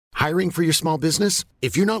Hiring for your small business?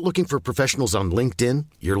 If you're not looking for professionals on LinkedIn,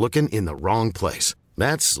 you're looking in the wrong place.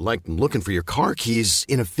 That's like looking for your car keys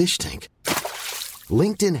in a fish tank.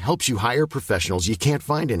 LinkedIn helps you hire professionals you can't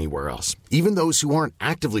find anywhere else, even those who aren't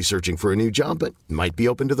actively searching for a new job but might be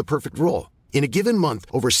open to the perfect role. In a given month,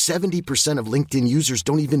 over 70% of LinkedIn users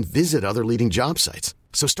don't even visit other leading job sites.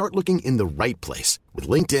 So start looking in the right place. With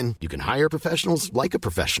LinkedIn, you can hire professionals like a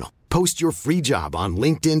professional. Post your free job on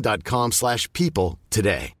linkedin.com/people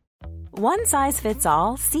today. One size fits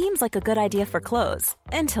all seems like a good idea for clothes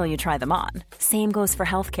until you try them on. Same goes for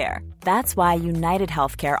healthcare. That's why United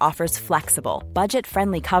Healthcare offers flexible,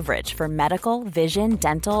 budget-friendly coverage for medical, vision,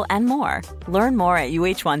 dental, and more. Learn more at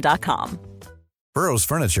uh1.com. Burrow's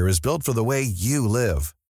furniture is built for the way you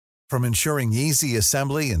live. From ensuring easy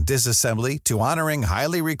assembly and disassembly to honoring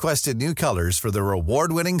highly requested new colors for their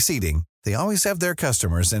award-winning seating, they always have their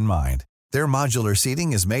customers in mind. Their modular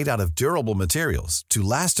seating is made out of durable materials to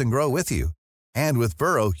last and grow with you. And with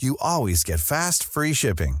Burrow, you always get fast, free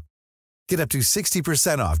shipping. Get up to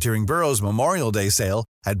 60% off during Burrow's Memorial Day sale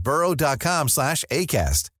at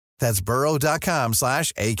burrow.com/ACAST. That's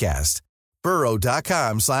burrow.com/ACAST.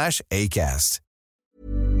 burrow.com/ACAST.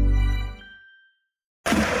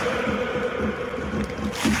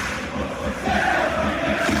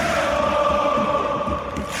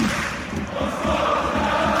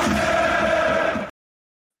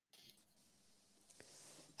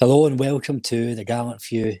 Hello and welcome to the Gallant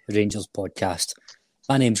Few Rangers podcast.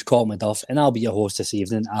 My name's Colin McDuff and I'll be your host this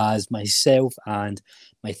evening as myself and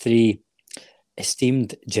my three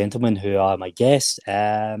esteemed gentlemen who are my guests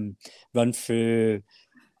run through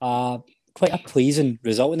quite a pleasing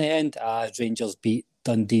result in the end as Rangers beat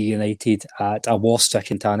Dundee United at a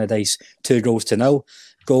war-stricken Tannadice 2-0.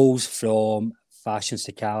 Goals from Fashion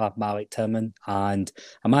Sakala, Malik Tillman and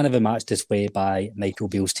a man of the match displayed by Michael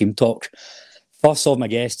Beale's Team Talk. First of my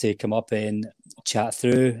guests to come up and chat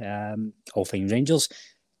through all things Rangers,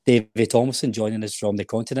 Davy Thompson joining us from the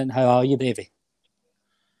continent. How are you, Davy?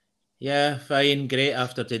 Yeah, fine, great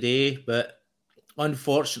after today, but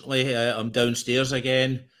unfortunately I'm downstairs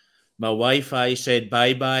again. My Wi-Fi said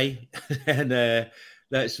bye-bye, and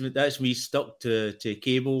that's me stuck to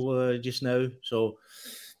cable just now. So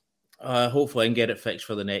hopefully I can get it fixed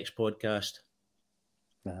for the next podcast.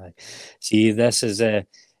 See, this is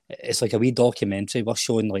it's like a wee documentary. We're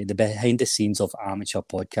showing like the behind the scenes of amateur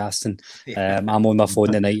podcasting. I'm on my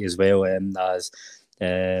phone tonight as well, as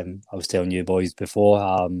I was telling you boys before,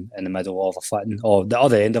 I'm in the middle of a fitting, or the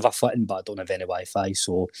other end of a fitting, but I don't have any Wi-Fi.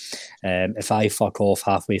 So if I fuck off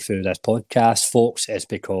halfway through this podcast, folks, it's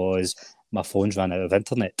because my phone's ran out of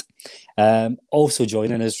internet. Also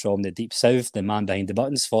joining us from the Deep South, the man behind the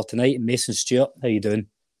buttons for tonight, Mason Stewart. How you doing?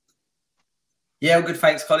 Yeah, well, good.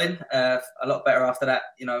 Thanks, Colin. A lot better after that,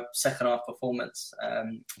 second half performance.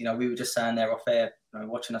 We were just saying there off air,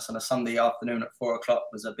 watching us on a Sunday afternoon at 4:00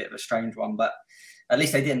 was a bit of a strange one, but at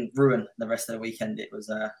least they didn't ruin the rest of the weekend. It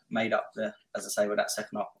was made up, as I say, with that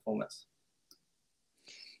second half performance.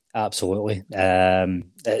 Absolutely.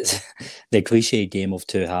 It's, the cliche game of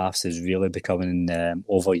two halves is really becoming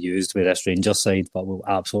overused with this Rangers side, but we'll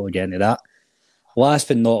absolutely get into that. Last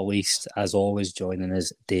but not least, as always, joining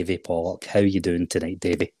us, Davy Pollock. How are you doing tonight,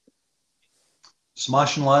 Davy?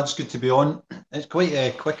 Smashing, lads. Good to be on. It's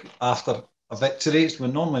quite quick after a victory. We're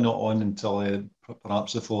normally not on until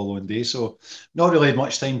perhaps the following day, so not really had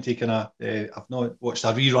much time taking I've not watched a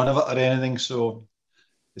rerun of it or anything, so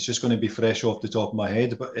it's just going to be fresh off the top of my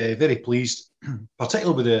head. But very pleased,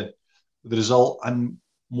 particularly with the result and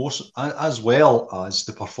most as well as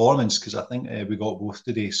the performance, because I think we got both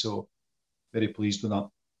today. So very pleased with that.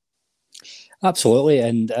 Absolutely,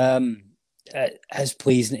 and it's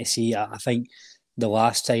pleasing to see. I think the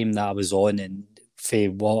last time that I was on, and for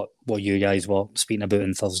what you guys were speaking about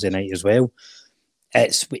on Thursday night as well,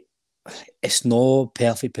 it's no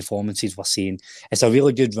perfect performances we're seeing. It's a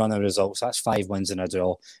really good run of results. That's 5 wins and a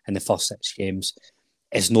draw in the first 6 games.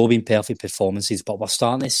 It's not been perfect performances, but we're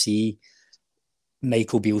starting to see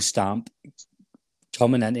Michael Beale's stamp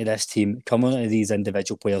coming into this team, coming into these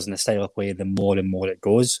individual players and the style of play, the more and more it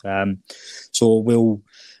goes. So we'll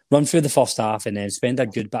run through the first half and then spend a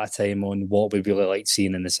good bit of time on what we really like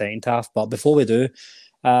seeing in the second half. But before we do,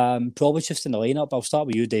 probably just in the lineup, I'll start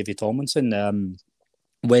with you, Davy Tomlinson.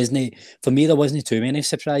 For me, there wasn't too many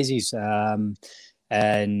surprises in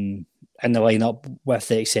the lineup, with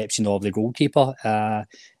the exception of the goalkeeper,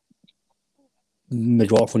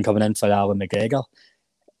 McLaughlin coming in for Alan McGregor.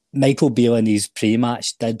 Michael Beale in his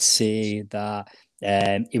pre-match did say that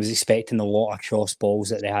he was expecting a lot of cross balls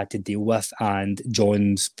that they had to deal with, and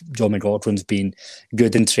John McLaughlin's been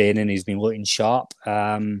good in training. He's been looking sharp.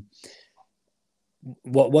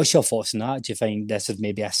 What's your thoughts on that? Do you think this is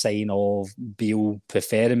maybe a sign of Beale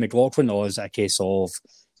preferring McLaughlin, or is it a case of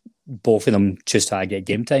both of them just trying to get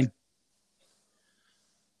game time?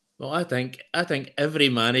 Well, I think every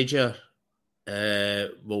manager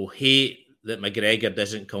will hate that McGregor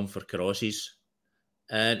doesn't come for crosses,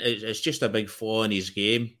 and it's just a big flaw in his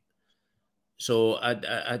game. So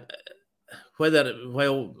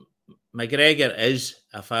while McGregor is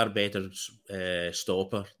a far better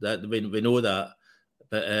stopper, that we know that,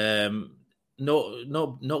 but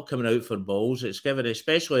not coming out for balls. It's given,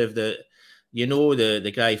 especially if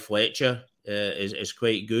the guy Fletcher is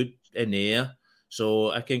quite good in the air.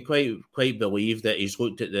 So I can quite believe that he's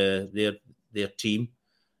looked at their team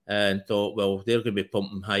and thought, well, they're going to be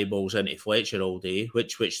pumping high balls into Fletcher all day,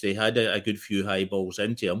 which they had a good few high balls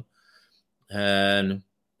into him, and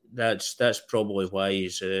that's probably why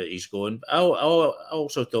he's going. I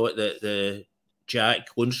also thought that the Jack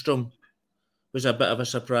Lundstrom was a bit of a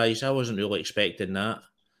surprise. I wasn't really expecting that,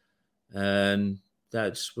 and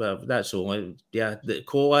that's only the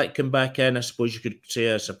Kolak come back in. I suppose you could say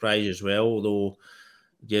a surprise as well, although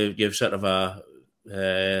you've sort of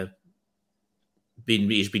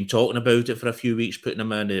he's been talking about it for a few weeks, putting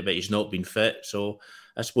him in, but he's not been fit. So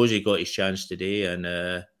I suppose he got his chance today,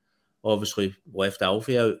 and obviously left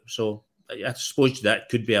Alfie out. So I suppose that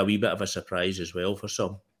could be a wee bit of a surprise as well for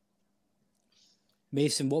some.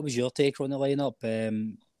 Mason, what was your take on the lineup?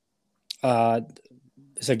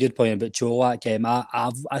 It's a good point about Cholak.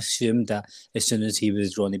 I've assumed that as soon as he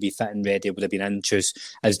was going to be fit and ready, it would have been in, just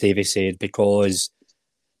as Davey said, because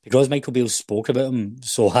Michael Beale spoke about him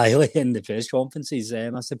so highly in the press conferences,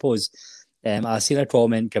 I suppose. I seen a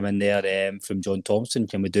comment come in there from John Thompson,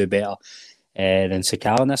 can we do better than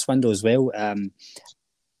Sakala in this window as well?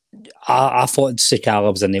 I thought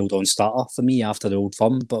Sakala was a nailed-on starter for me after the Old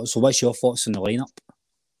Firm, but so what's your thoughts on the lineup?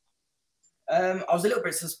 I was a little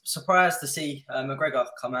bit surprised to see McGregor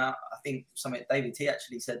come out. I think something David T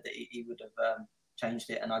actually said that he would have changed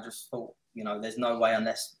it, and I just thought, there's no way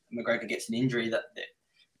unless McGregor gets an injury that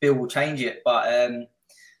Beale will change it. But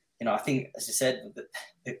I think, as I said,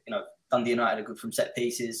 Dundee United are good from set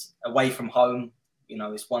pieces, away from home.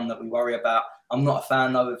 It's one that we worry about. I'm not a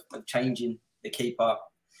fan though of changing the keeper,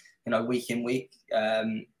 week in week.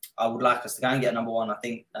 I would like us to go and get number one. I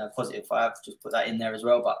think positive 5, just put that in there as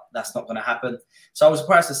well, but that's not going to happen. So I was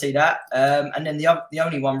surprised to see that. And then the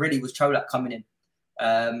only one really was Cholak coming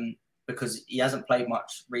in because he hasn't played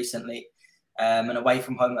much recently, and away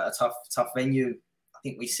from home at a tough venue. I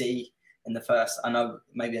think we see in the first, I know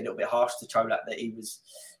maybe a little bit harsh to Cholak that he was,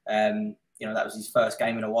 that was his first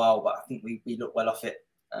game in a while, but I think we looked well off it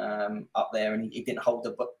up there, and he didn't hold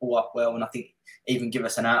the ball up well, and I think even give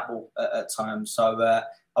us an out ball at times. So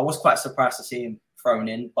I was quite surprised to see him thrown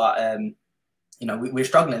in, but we're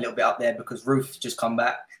struggling a little bit up there because Ruth's just come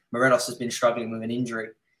back. Morelos has been struggling with an injury,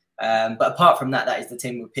 but apart from that is the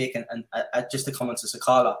team we pick. And just to comment to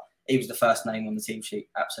Sakala, he was the first name on the team sheet,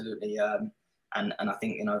 absolutely, and I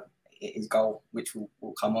think his goal, which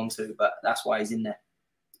we'll come on to, but that's why he's in there.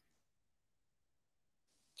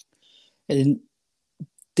 And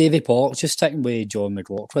David Pollock, just sticking with John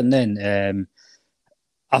McLaughlin then,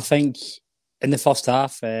 I think in the first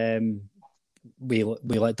half, we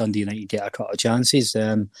let Dundee United get a couple of chances.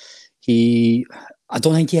 I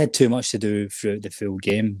don't think he had too much to do throughout the full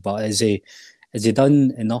game, but has he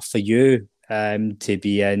done enough for you to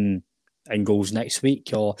be in goals next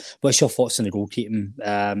week? Or what's your thoughts on the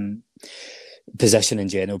goalkeeping position in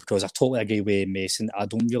general? Because I totally agree with Mason. I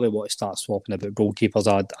don't really want to start swapping about goalkeepers.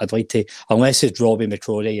 I'd like to, unless it's Robbie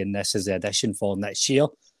McCrory and this is the addition for next year,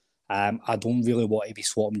 I don't really want to be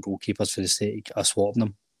swapping goalkeepers for the sake of swapping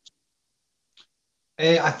them.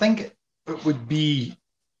 I think it would be...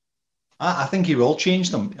 I think he will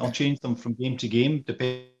change them. He'll change them from game to game,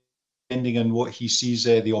 depending on what he sees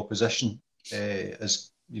the opposition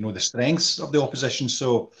as, the strengths of the opposition.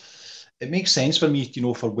 So it makes sense for me,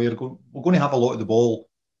 for where we're going to have a lot of the ball.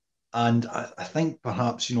 And I think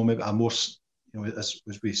perhaps, maybe a more, as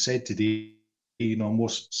we said today, a more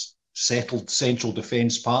settled central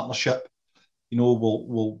defence partnership,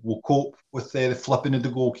 will cope with the flipping of the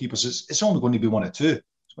goalkeepers. It's only going to be one or two.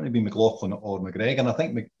 It's going to be McLaughlin or McGregor. And I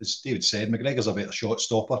think, as David said, McGregor's a better shot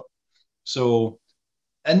stopper. So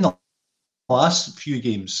in the last few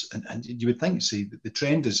games, and you would think, the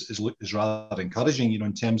trend is rather encouraging,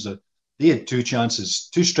 in terms of they had 2 chances,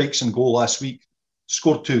 2 strikes and goal last week,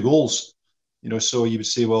 scored 2 goals. So you would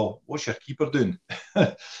say, well, what's your keeper doing?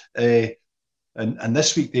 And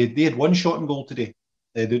this week they had 1 shot on goal today.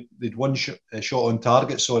 They'd 1 shot on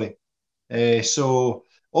target, sorry. So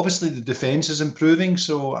obviously the defence is improving.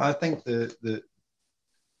 So I think the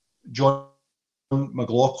John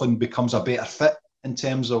McLaughlin becomes a better fit in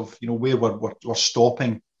terms of, where we're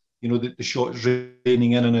stopping, the shots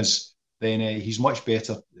raining in on us, then he's much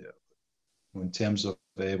better in terms of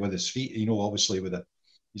with his feet. Obviously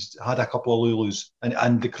he's had a couple of Lulus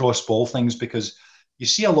and the cross ball things, because you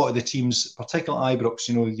see a lot of the teams, particularly Ibrox.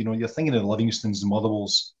 You're thinking of the Livingstons and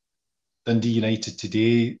Motherwells, Dundee United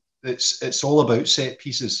today. It's all about set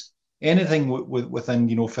pieces. Anything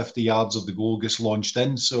within 50 yards of the goal gets launched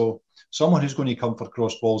in. So someone who's going to come for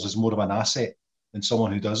cross balls is more of an asset than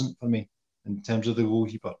someone who doesn't, for me, in terms of the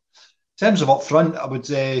goalkeeper. In terms of up front, I would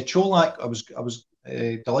Cholak. I was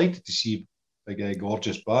delighted to see Big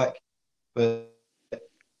Gorgeous back, but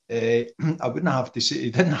I wouldn't have to say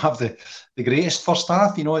he didn't have the greatest first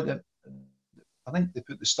half. I think they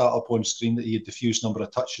put the start up on screen that he had the fewest number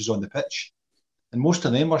of touches on the pitch, and most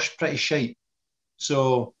of them were pretty shite.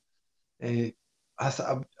 So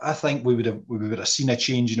I think we would have seen a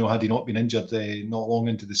change, had he not been injured not long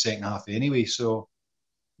into the second half anyway. So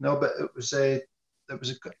no, but it was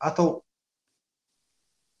I thought,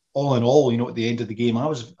 all in all, at the end of the game, I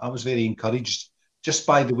was very encouraged just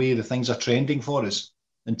by the way the things are trending for us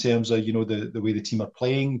in terms of the way the team are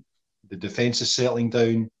playing, the defence is settling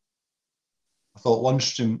down. I thought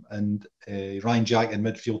Lundstrom and Ryan Jack in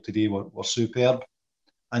midfield today were superb,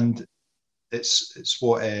 and it's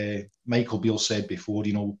what Michael Beale said before.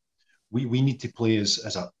 We need to play as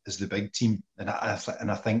the big team, and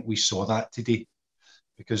I think we saw that today,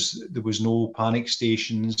 because there was no panic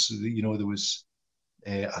stations. There was.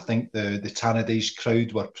 I think the Tannadice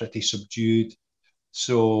crowd were pretty subdued,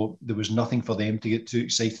 so there was nothing for them to get too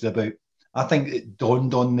excited about. I think it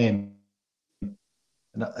dawned on them,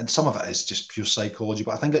 and some of it is just pure psychology,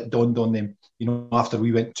 but I think it dawned on them, after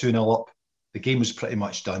we went 2-0 up, the game was pretty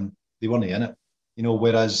much done. They weren't in it,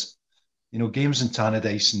 whereas, games in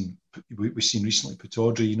Tannadice, and we've seen recently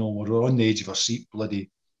Pittodrie, we're on the edge of our seat, bloody,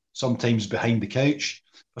 sometimes behind the couch.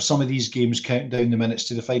 For some of these games, counting down the minutes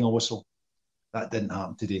to the final whistle. That didn't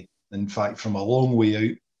happen today. In fact, from a long way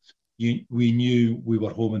out, we knew we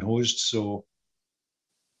were home and hosed. So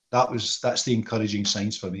that's the encouraging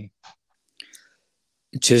signs for me.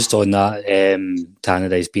 Just on that,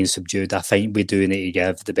 Tannadice being subdued, I think we do need to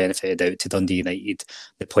give the benefit of the doubt to Dundee United,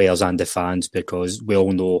 the players and the fans, because we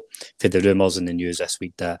all know for the rumours in the news this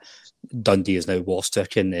week that Dundee is now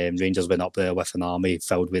war-stricken. Rangers went up there with an army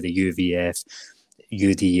filled with the UVF,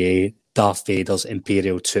 UDA, Darth Vader's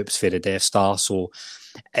Imperial troops for the Death Star. So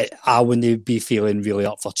I wouldn't be feeling really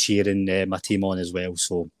up for cheering my team on as well.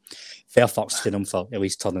 So fair fucks to them for at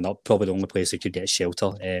least turning up. Probably the only place they could get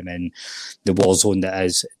shelter in the war zone that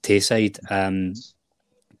is Tayside.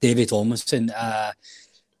 David Tomlinson, I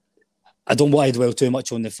don't want to dwell too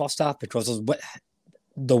much on the first half, because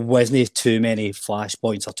there wasn't too many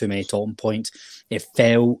flashpoints or too many talking points. It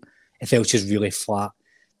felt just really flat.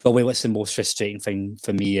 Probably what's the most frustrating thing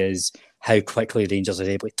for me is how quickly Rangers are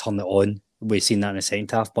able to turn it on. We've seen that in the second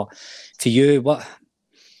half. But for you, what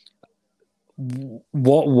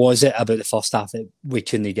was it about the first half that we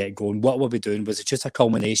couldn't get going? What were we doing? Was it just a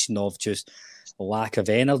culmination of just a lack of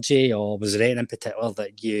energy, or was there anything in particular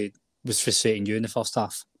that was frustrating you in the first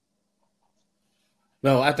half?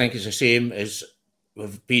 Well, I think it's the same as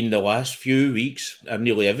we've been the last few weeks, or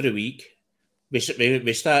nearly every week. We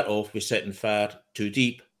start off with sitting far too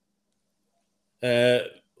deep.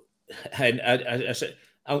 And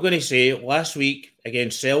I'm going to say last week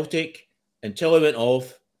against Celtic, until he went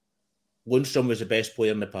off, Lundstrom was the best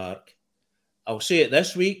player in the park. I'll say it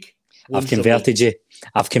this week. I've converted you.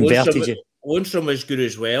 Lundstrom was good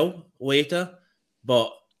as well later,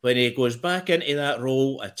 but when he goes back into that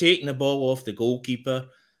role of taking the ball off the goalkeeper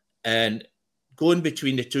and going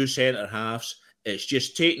between the two centre halves, it's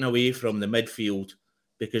just taken away from the midfield,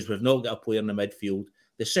 because we've not got a player in the midfield.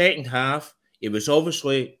 The second half, it was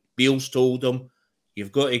obviously, Beale's told him,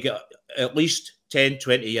 you've got to get at least 10,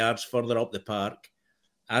 20 yards further up the park.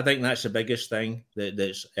 I think that's the biggest thing.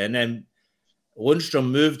 And then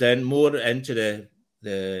Lundstrom moved in more into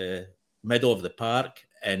the middle of the park,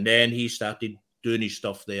 and then he started doing his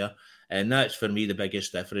stuff there. And that's, for me, the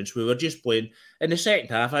biggest difference. We were just playing. In the second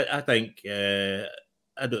half, I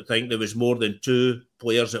don't think there was more than two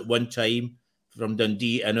players at one time from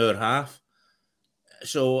Dundee in our half.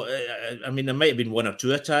 So, there might have been one or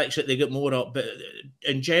two attacks that they got more up, but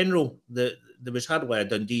in general, there was hardly a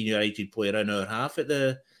Dundee United player in our half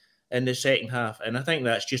in the second half, and I think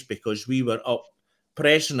that's just because we were up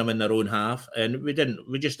pressing them in their own half, and we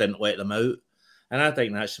just didn't let them out. And I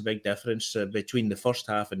think that's the big difference between the first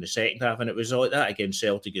half and the second half, and it was like that against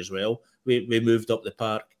Celtic as well. We moved up the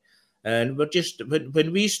park, and we're just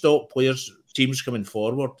when we stop teams coming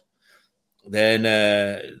forward, then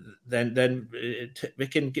we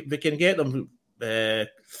can get them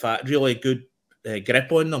really good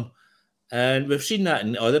grip on them. And we've seen that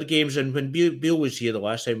in other games. And when Beale was here the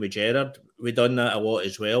last time with Gerrard, we done that a lot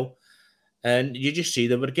as well. And you just see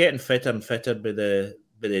they were getting fitter and fitter by the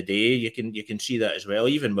day. You can see that as well.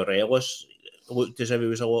 Even Morelos looked as if he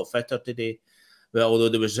was a lot fitter today. But although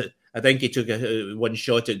there was, I think he took one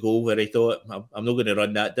shot at goal where he thought, I'm not going to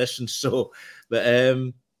run that distance. So, but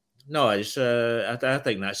no, it's I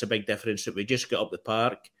think that's a big difference, that we just got up the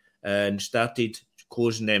park and started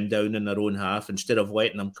closing them down in their own half instead of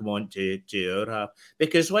letting them come on to our half.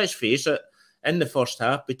 Because let's face it, in the first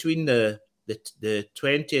half, between the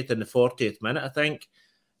 20th and the 40th minute, I think,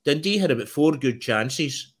 Dundee had about 4 good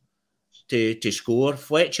chances to score.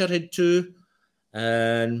 Fletcher had 2,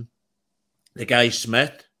 and the guy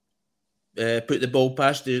Smith put the ball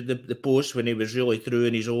past the post when he was really through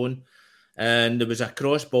on his own. And there was a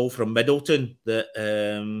cross ball from Middleton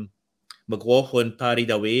that McLaughlin parried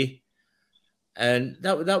away. And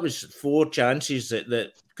that was 4 chances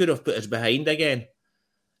that could have put us behind again.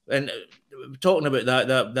 And talking about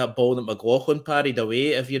that ball that McLaughlin parried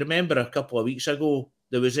away, if you remember a couple of weeks ago,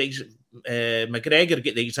 there was McGregor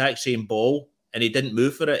get the exact same ball and he didn't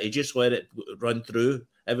move for it. He just let it run through.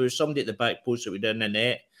 If it was somebody at the back post that would in the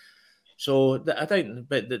net. So I think,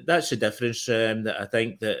 but that's the difference. That I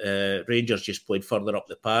think that Rangers just played further up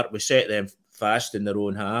the park. We set them fast in their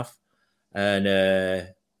own half, and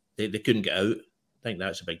they couldn't get out. I think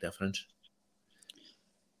that's a big difference.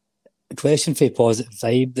 A question for Positive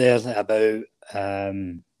Vibe there about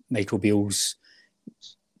Michael Beale's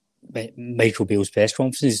press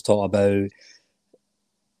conference. Talk about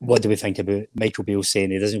what do we think about Michael Beale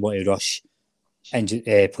saying he doesn't want to rush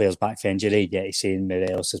players back for injury, yet he's saying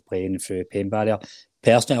Morelos is playing through a pain barrier.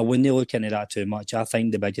 Personally, I wouldn't look into that too much. I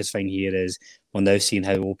think the biggest thing here is we're now seeing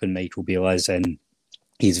how open Michael Beale is, and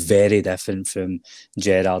he's very different from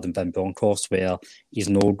Gerrard and Van Bronckhorst, where he's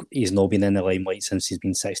not been in the limelight since he's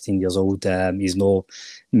been 16 years old. He's no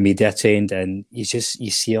media trained, and you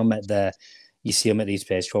see him at these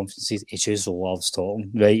press conferences. He just loves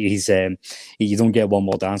talking, right? You don't get one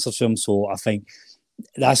word answers from him. So I think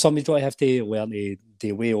that's something you have to learn to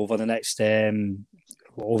deal with over the next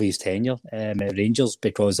all his tenure at Rangers,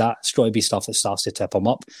 because that's got to be stuff that starts to tip him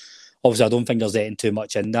up. Obviously, I don't think there's anything too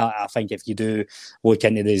much in that. I think if you do look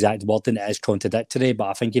into the exact wording, it is contradictory, but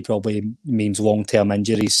I think he probably means long-term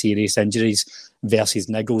injuries, serious injuries versus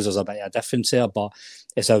niggles. There's a bit of a difference there, but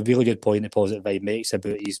it's a really good point that Positive Vibe makes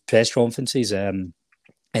about his press conferences and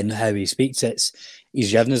how he speaks.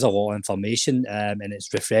 He's given us a lot of information, and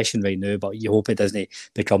it's refreshing right now, but you hope it doesn't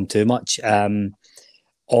become too much.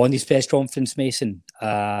 On his press conference, Mason,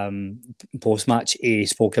 post-match, he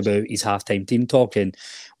spoke about his half-time team talk, and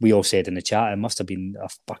we all said in the chat it must have been a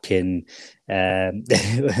fucking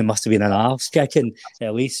it must have been an arse kicking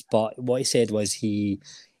at least. But what he said was he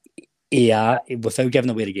without giving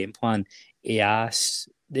away the game plan, he asked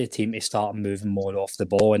the team to start moving more off the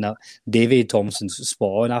ball, and David Thompson's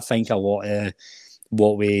spot on. I think a lot of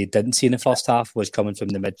what we didn't see in the first half was coming from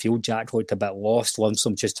the midfield. Jack looked a bit lost.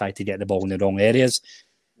 Lundstrom just tried to get the ball in the wrong areas.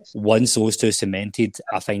 Once those two cemented,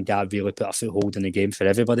 I think that really put a foothold in the game for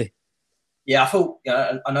everybody. Yeah, I thought,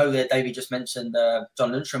 I know that David just mentioned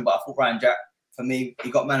John Lundstrom, but I thought Ryan Jack, for me, he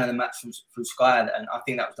got man of the match from Sky, and I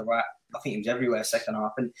think that was I think he was everywhere second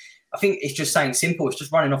half. And I think it's just saying simple, it's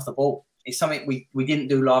just running off the ball. It's something we didn't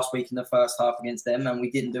do last week in the first half against them, and we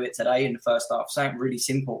didn't do it today in the first half. Something really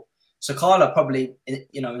simple. So Carla probably,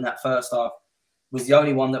 in that first half, was the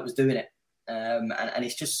only one that was doing it. And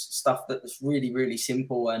it's just stuff that's really, really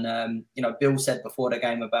simple. And, Bill said before the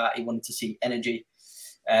game about he wanted to see energy,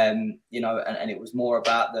 and it was more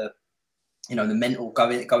about the mental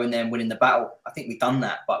going there and winning the battle. I think we've done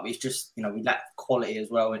that, but it's just, we lacked quality as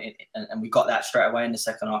well. And we got that straight away in the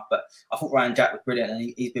second half. But I thought Ryan Jack was brilliant,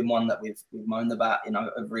 and he's been one that we've moaned about,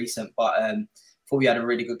 of recent. But thought we had a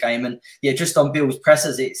really good game. And yeah, just on Bill's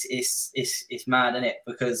pressers, it's mad, isn't it?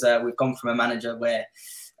 Because we've gone from a manager where,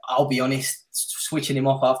 I'll be honest, switching him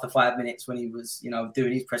off after 5 minutes when he was,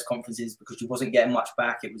 doing his press conferences because he wasn't getting much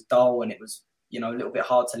back. It was dull and it was, a little bit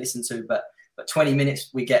hard to listen to. But 20 minutes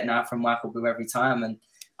we get now from Michael Beale every time, and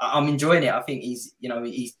I'm enjoying it. I think he's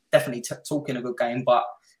definitely talking a good game. But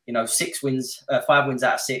 5 wins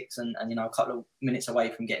out of 6, and a couple of minutes away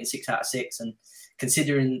from getting 6 out of 6. And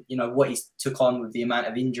considering what he's took on with the amount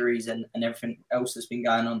of injuries and everything else that's been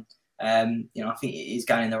going on, I think he's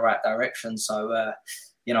going in the right direction. So.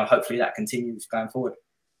 Hopefully that continues going forward.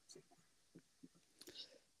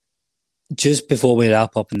 Just before we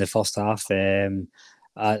wrap up in the first half,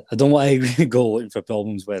 I don't want to go looking for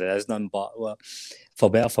problems where there is none, but for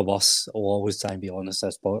better for worse, I'll always try and be honest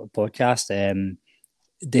this podcast.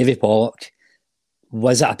 Davy Pollock,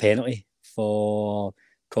 was it a penalty for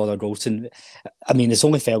Connor Goldson? I mean, it's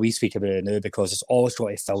only fair we speak about it now because it's always got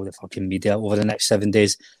to fill the fucking media over the next 7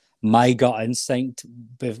 days. My gut instinct,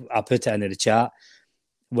 I put it into the chat,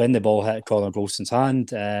 when the ball hit Connor Goldson's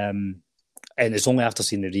hand, and it's only after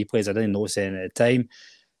seeing the replays, I didn't notice it at the time.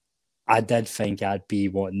 I did think I'd be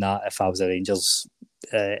wanting that if I was the Rangers,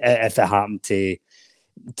 if it happened to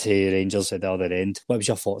Rangers at the other end. What was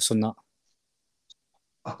your thoughts on that?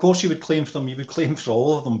 Of course, you would claim for them. You would claim for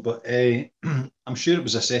all of them, but I'm sure it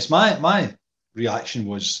was assessed. My reaction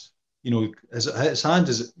was, is it hit his hand?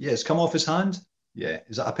 It's come off his hand. Yeah.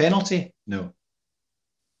 Is it a penalty? No.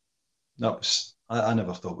 That was. I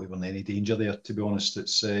never thought we were in any danger there. To be honest,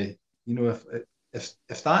 it's if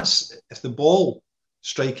the ball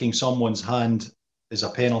striking someone's hand is a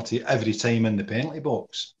penalty every time in the penalty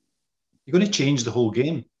box, you're going to change the whole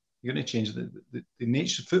game. You're going to change the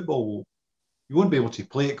nature of football. You won't be able to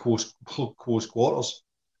play at close quarters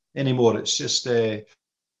anymore. It's just,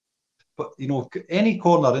 but any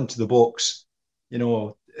corner into the box,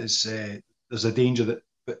 is there's a danger that.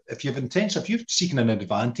 But if you're seeking an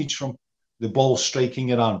advantage from the ball striking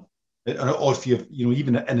your arm, or if you've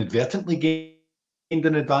even inadvertently gained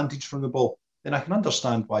an advantage from the ball, then I can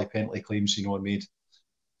understand why penalty claims are made.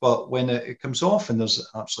 But when it comes off and there's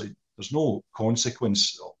no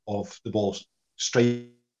consequence of the ball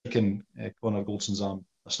striking Connor Goldson's arm,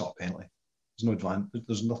 that's not a penalty. There's no advantage.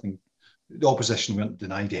 There's nothing. The opposition weren't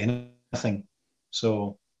denied anything.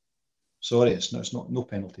 So sorry, it's no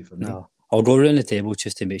penalty for me. No, I'll go around the table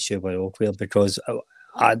just to make sure we're all clear, because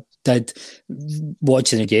I did,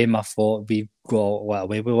 watching the game, I thought we got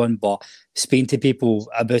away with one, but speaking to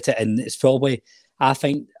people about it, and it's probably, I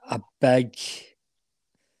think, a big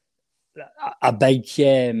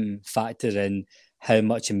factor in how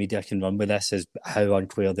much the media can run with this is how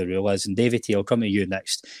unclear the rule is. And David T, I'll come to you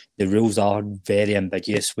next. The rules are very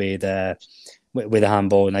ambiguous with the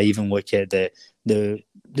handball, and I even look at the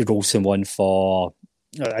Golson one for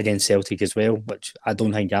against Celtic as well, which I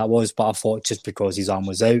don't think that was, but I thought just because his arm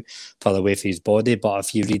was out, fell away from his body. But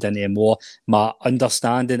if you read into it more, my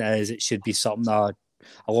understanding is it should be something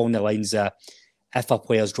along the lines of if a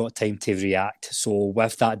player's got time to react. So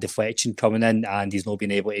with that deflection coming in and he's not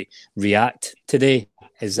been able to react today,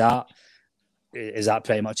 is that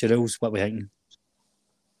pretty much the rules? What we thinking?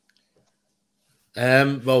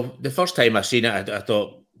 Well, the first time I seen it, I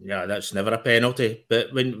thought, yeah, that's never a penalty.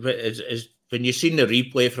 But when you seen the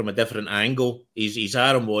replay from a different angle, his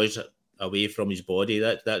arm was away from his body.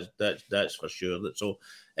 That's for sure. So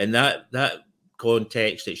in that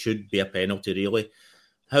context, it should be a penalty, really.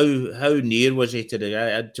 How near was he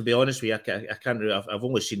to to be honest with you, I can't really, I've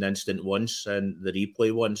only seen the incident once and the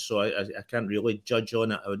replay once, so I can't really judge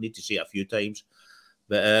on it. I would need to see it a few times.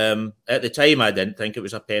 But at the time, I didn't think it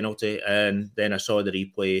was a penalty, and then I saw the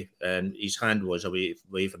replay, and his hand was away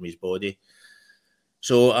from his body.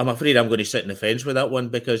 So I'm afraid I'm going to sit in the fence with that one,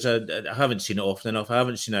 because I haven't seen it often enough. I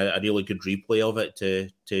haven't seen a really good replay of it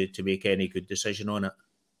to make any good decision on it.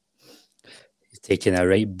 You're taking a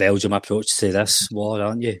right Belgium approach to this war,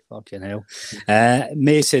 aren't you? Fucking hell.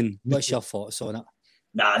 Mason, what's your thoughts on it?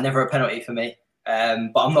 Nah, never a penalty for me.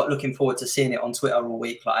 But I'm not looking forward to seeing it on Twitter all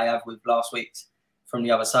week like I have with last week's from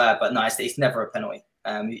the other side. But no, it's never a penalty.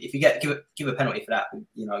 If you give a penalty for that,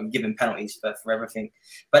 giving penalties for everything.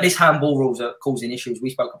 But this handball rules are causing issues.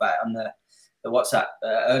 We spoke about it on the WhatsApp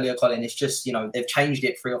earlier, Colin. It's just, they've changed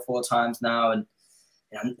it 3 or 4 times now. And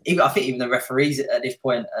I think even the referees at this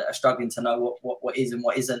point are struggling to know what is and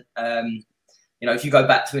what isn't. If you go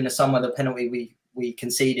back to in the summer, the penalty we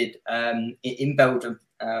conceded in Belgium,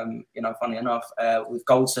 funny enough, with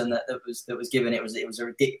Goldson that was given, it was a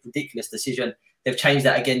ridiculous decision. They've changed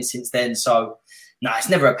that again since then. So, no, it's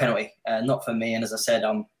never a penalty, not for me. And as I said,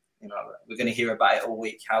 we're going to hear about it all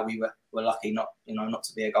week, how we were lucky not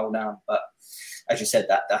to be a goal down. But as you said,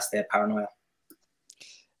 that's their paranoia.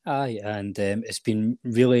 Aye, and it's been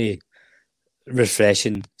really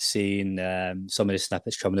refreshing seeing some of the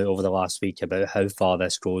snippets coming out over the last week about how far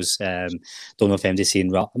this goes. Don't know if anybody's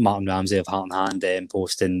seen Martin Ramsey of Heart and Hand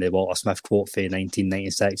posting the Walter Smith quote for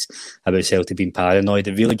 1996 about Celtic being paranoid.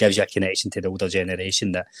 It really gives you a connection to the older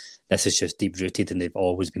generation that this is just deep rooted and they've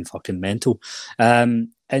always been fucking mental.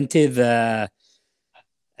 Into the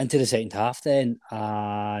second half then,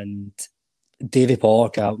 and Davy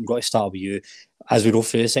Pollock, I'm going to start with you. As we go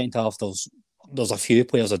through the second half, there's a few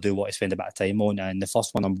players I do want to spend a bit of time on, and the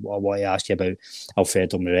first one I want to ask you about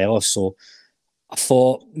Alfredo Morelos. So I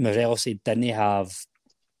thought Morelos, he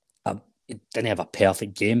didn't have a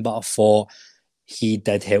perfect game, but I thought he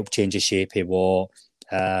did help change the shape of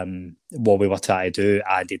what we were trying to do,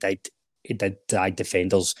 and he did drag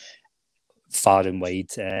defenders far and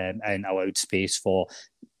wide and allowed space for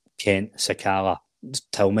Kent, Sakala,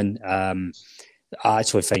 Tillman. I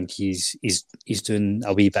actually think he's doing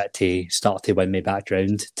a wee bit to start to win me back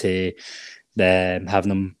round to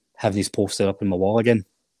having his poster up in my wall again.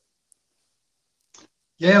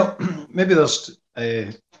 Yeah, maybe there's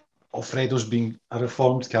Alfredo's being a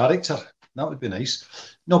reformed character. That would be nice.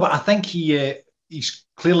 No, but I think he's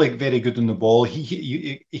clearly very good on the ball.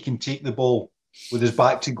 He can take the ball with his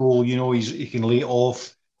back to goal. You know, he can lay it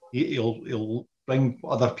off. He'll bring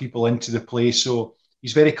other people into the play. So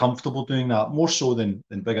he's very comfortable doing that, more so than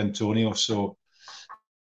Big Antonio. So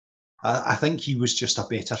I think he was just a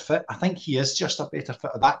better fit. I think he is just a better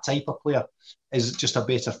fit. That type of player is just a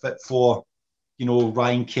better fit for, you know,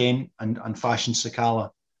 Ryan Kent and Fashion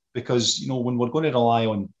Sakala. Because, you know, when we're going to rely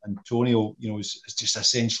on Antonio, you know, as just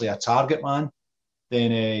essentially a target man,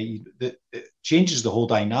 then it changes the whole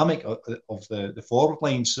dynamic of the forward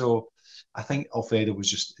line. So I think Alfredo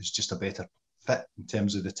is just a better fit in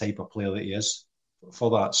terms of the type of player that he is for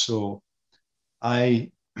that. So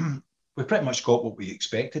we pretty much got what we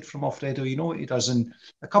expected from Alfredo. You know what he does, and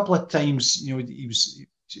a couple of times, you know, he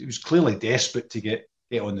was clearly desperate to get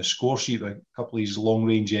on the score sheet with a couple of these long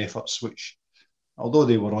range efforts, which, although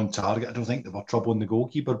they were on target, I don't think they were troubling the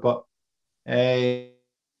goalkeeper. But a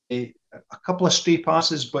couple of stray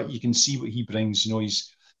passes, but you can see what he brings. You know,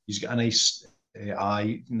 he's got a nice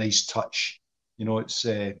eye, nice touch. You know, it's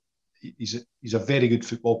he's a very good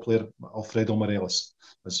football player, Alfredo Morelos,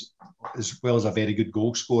 as well as a very good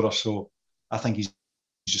goal scorer. So I think he's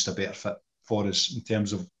just a better fit for us in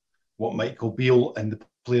terms of what Michael Beale and the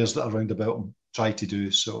players that are around about him try to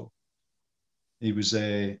do. So he was,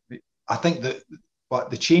 I think that, but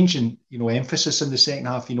the change in, you know, emphasis in the second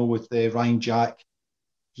half, you know, with Ryan Jack,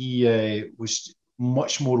 he was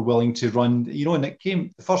much more willing to run. You know, and the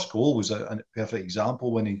first goal was a perfect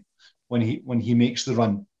example when he makes the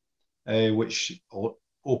run, which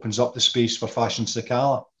opens up the space for Fashion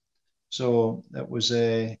Sakala. So it was,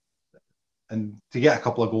 and to get a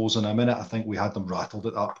couple of goals in a minute, I think we had them rattled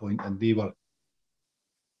at that point, and they were.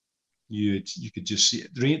 You could just see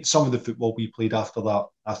it. Some of the football we played after that,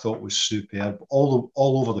 I thought was superb, all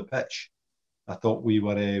over the pitch. I thought we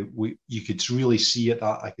were, you could really see it.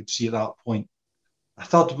 I could see at that point. I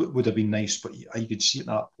thought it would have been nice, but you could see at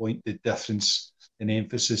that point the difference in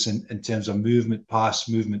emphasis in terms of movement, pass.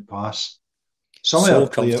 So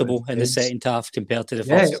comfortable in the second half compared to the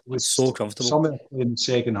first. It was so comfortable. Some of the play in the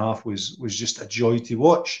second half was just a joy to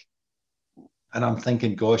watch. And I'm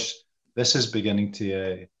thinking, gosh, this is beginning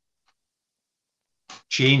to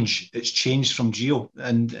change. It's changed from Gio,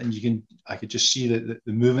 and I could just see the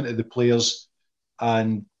movement of the players,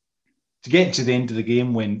 and to get to the end of the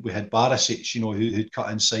game when we had Barisic, you know, who'd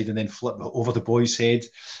cut inside and then flip it over the boy's head,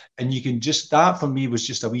 and you can just, that for me was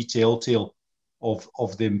just a wee telltale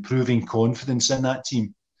of the improving confidence in that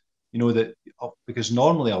team. You know, that because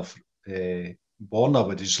normally Borna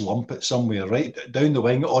would just lump it somewhere right down the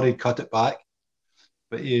wing, or he'd cut it back,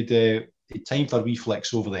 but he'd time for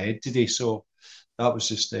reflex over the head today. So that was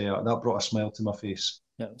just that brought a smile to my face.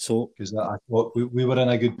 Yeah. So because I thought we were in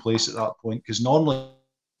a good place at that point. Because normally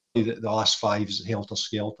the last five is helter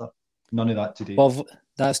skelter. None of that today. Well,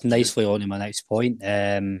 that's nicely on to my next point.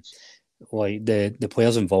 Like the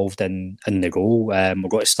players involved in the goal. We're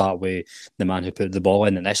going to start with the man who put the ball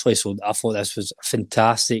in initially. So I thought this was a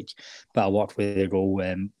fantastic bit of work with the goal.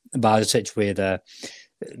 Barisic with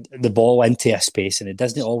the ball into a space, and it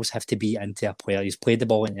doesn't always have to be into a player. He's played the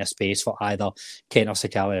ball into a space for either Kent or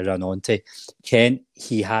Sakala to run onto. Kent,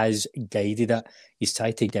 he has guided it. He's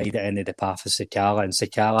tried to guide it into the path of Sakala, and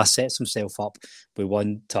Sakala sets himself up with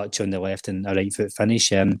one touch on the left and a right foot finish.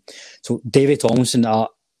 So David Tomlinson, I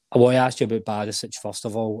want to ask you about Barisic first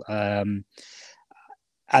of all. At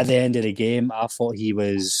the end of the game, I thought he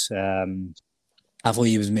was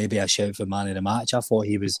maybe a shout for man of the match. I thought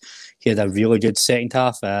he had a really good second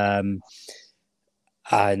half. And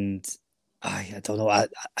I don't know. I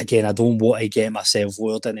don't want to get myself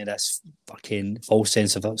lured into this fucking false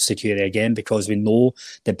sense of security again, because we know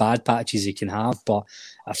the bad patches he can have. But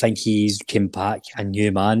I think he's came back a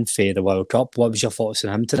new man for the World Cup. What was your thoughts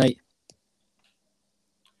on him tonight?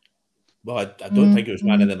 Well, I don't think it was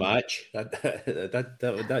man of the match.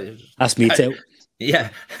 That's me too.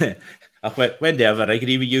 Yeah. When do I ever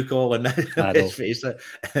agree with you, Colin? Let's face it.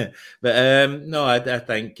 But no, I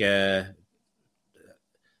think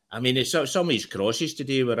I mean, some of his crosses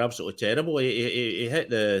today were absolutely terrible. He hit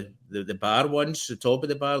the bar once, the top of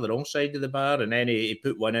the bar, the wrong side of the bar, and then he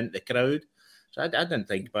put one into the crowd. So I didn't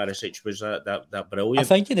think Barisic was that brilliant. I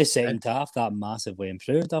think in the second half that massively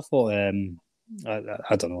improved. I thought,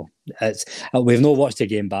 I don't know. We've not watched the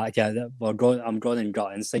game back yet. I'm going in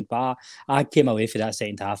gut instinct, but I came away from that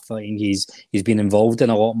second half thinking he's been involved in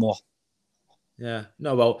a lot more. Yeah,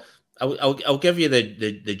 no, well, I'll give you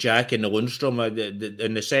the Jack and the Lundstrom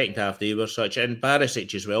in the second half. They were such, and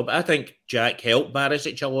Barisic as well. But I think Jack helped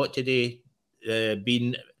Barisic a lot today,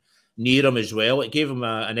 being near him as well. It gave him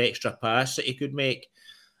an extra pass that he could make,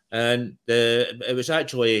 and it was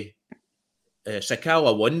actually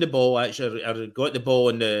Sakala won the ball. Actually, or got the ball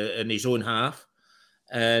in his own half,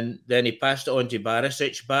 and then he passed it on to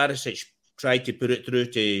Barisic. Barisic tried to put it through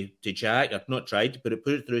to Jack, or not tried to put it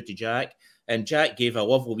through to Jack. And Jack gave a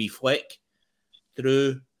lovely wee flick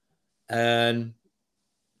through, and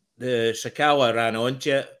the Sakala ran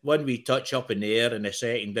onto it. One wee touch up in the air, and the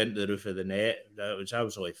second into the roof of the net. That was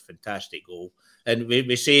absolutely a fantastic goal. And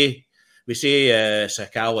we say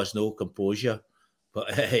Sakala's no composure, but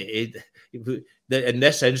in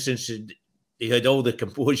this instance, he had all the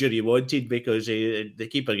composure he wanted because the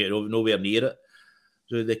keeper got nowhere near it.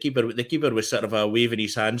 So the keeper was sort of waving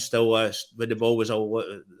his hand still when the ball was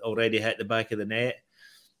already hit the back of the net.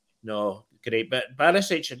 No, great. But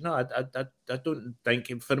Barisic, no, I don't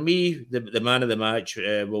think. For me, the man of the match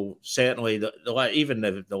will certainly, even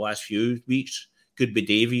the last few weeks, could be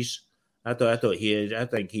Davies. I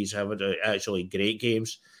think he's having actually great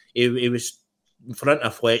games. He was in front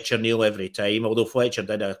of Fletcher nearly every time, although Fletcher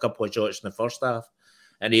did a couple of shots in the first half,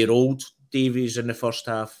 and he rolled Davies in the first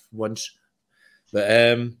half once. But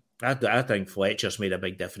I think Fletcher's made a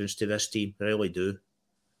big difference to this team. I really do.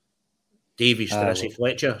 Davies, did I say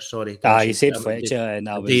Fletcher? Sorry. You said Fletcher, and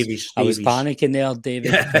I was panicking there,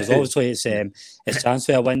 David. Because obviously it's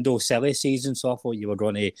transfer window silly season, so I thought you were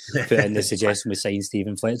going to put in the suggestion with signing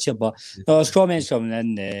Stephen Fletcher. But no, there's comments coming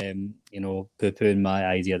in, poo-pooing my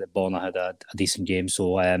idea that Bonner had a decent game.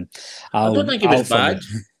 So I don't think it was bad.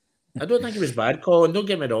 I don't think it was bad, Colin. Don't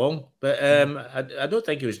get me wrong, but I don't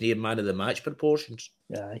think it was near man of the match proportions.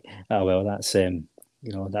 Yeah, well, that's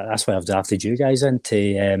that's why I've drafted you guys in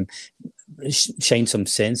to shine some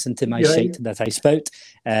sense into my shite that I spout.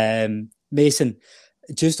 Mason,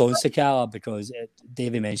 just on Sakala, because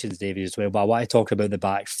Davey mentions Davey as well, but I want to talk about the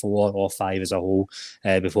back 4 or 5 as a whole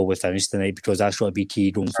before we finish tonight, because that's going to be key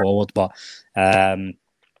going forward. But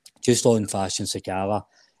just on fashion Sakala,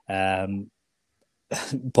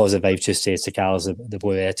 positive vibes just say Sakala's the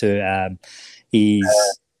boy there too.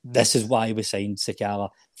 This is why we signed Sakala,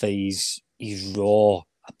 for his raw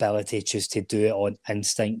ability just to do it on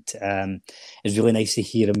instinct. It's really nice to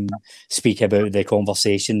hear him speak about the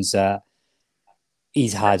conversations that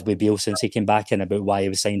he's had with Beale since he came back and about why he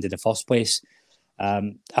was signed in the first place.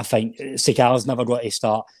 I think Sakala's never got to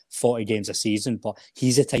start 40 games a season, but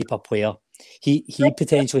he's the type of player. He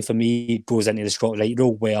potentially, for me, goes into the Scott Wright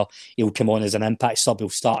role where he'll come on as an impact sub. He'll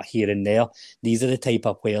start here and there. These are the type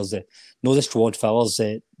of players that, know the squad fillers,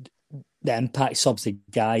 the impact subs, the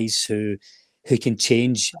guys who can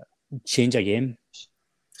change a game.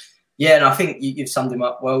 Yeah, and I think you've summed him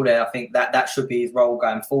up well there. I think that should be his role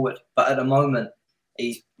going forward. But at the moment,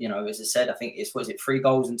 he's, as I said, I think it's 3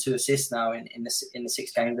 goals and 2 assists now in the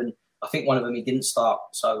 6 games, and I think one of them he didn't start.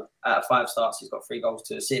 So out of 5 starts, he's got 3 goals,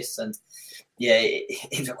 2 assists, and yeah,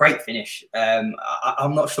 it was a great finish.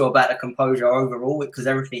 I'm not sure about the composure overall, because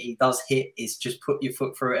everything he does hit is just put your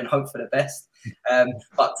foot through it and hope for the best.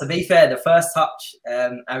 But to be fair, the first touch,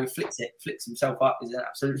 how he flicks himself up, is an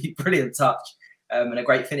absolutely brilliant touch, and a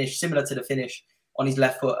great finish, similar to the finish on his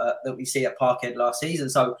left foot that we see at Parkhead last season.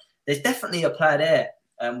 So there's definitely a player there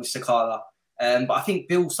with Sakala. But I think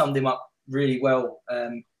Bill summed him up really well,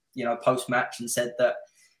 post-match, and said that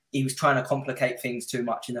he was trying to complicate things too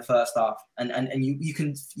much in the first half. And we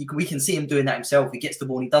can see him doing that himself. He gets the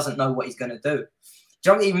ball and he doesn't know what he's going to do.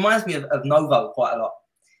 Do you know, he reminds me of Novo quite a lot.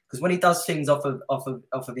 Because when he does things off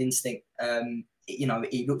of instinct,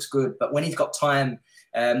 he looks good. But when he's got time,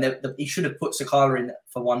 he should have put Sakala in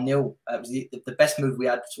for 1-0. It was the best move we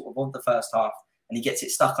had sort of the first half, and he gets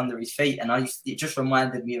it stuck under his feet. And it just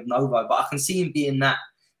reminded me of Novo. But I can see him being that.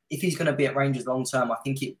 If he's going to be at Rangers long term, I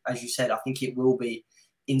think as you said, I think it will be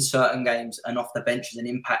in certain games and off the bench as an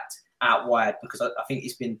impact out wide, because I think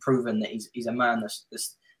it's been proven that he's a man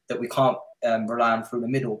that we can't rely on through the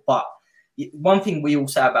middle. But one thing we all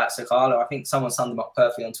say about Sakala, I think someone summed him up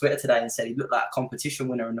perfectly on Twitter today and said he looked like a competition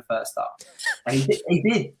winner in the first half. And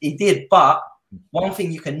he did. But one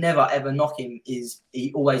thing you can never, ever knock him is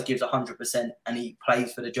he always gives 100% and he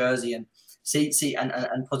plays for the jersey. And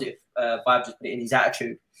and positive vibes, just put it in his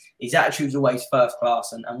attitude. His attitude's always first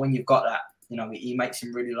class, and when you've got that, you know, he makes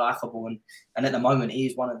him really likeable, and at the moment he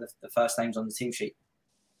is one of the first names on the team sheet.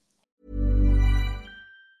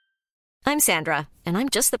 I'm Sandra, and I'm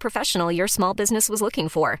just the professional your small business was looking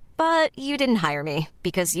for. But you didn't hire me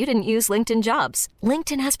because you didn't use LinkedIn Jobs.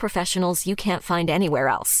 LinkedIn has professionals you can't find anywhere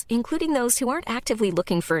else, including those who aren't actively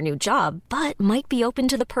looking for a new job, but might be open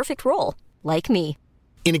to the perfect role, like me.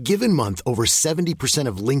 In a given month, over 70%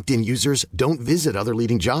 of LinkedIn users don't visit other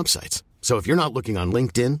leading job sites. So if you're not looking on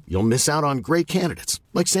LinkedIn, you'll miss out on great candidates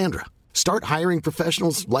like Sandra. Start hiring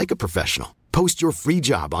professionals like a professional. Post your free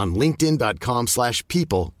job on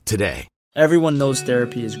linkedin.com/people today. Everyone knows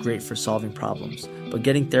therapy is great for solving problems, but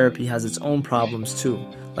getting therapy has its own problems too,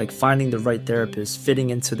 like finding the right therapist,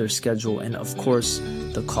 fitting into their schedule, and of course,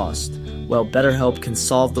 the cost. Well, BetterHelp can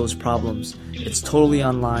solve those problems. It's totally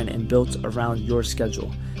online and built around your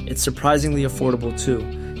schedule. It's surprisingly affordable too.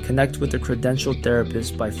 Connect with a credentialed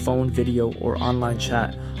therapist by phone, video, or online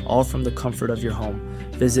chat, all from the comfort of your home.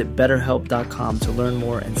 Visit BetterHelp.com to learn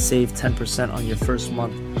more and save 10% on your first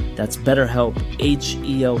month. That's BetterHelp,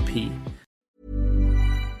 H-E-L-P.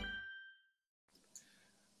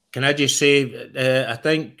 Can I just say, I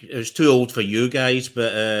think it was too old for you guys,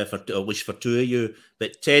 but at least for two of you,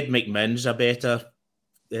 but Ted McMinn's a better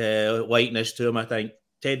likeness to him, I think.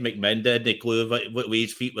 Ted McMinn didn't clue what way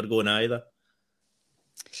his feet were going either.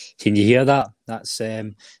 Can you hear that? That's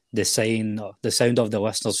the sound of the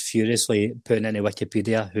listeners furiously putting into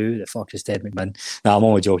Wikipedia, who the fuck is Ted McMinn? No, I'm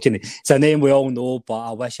only joking. It's a name we all know, but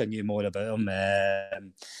I wish I knew more about him.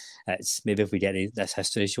 It's maybe if we get this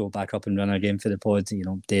history show back up and run again for the pod, you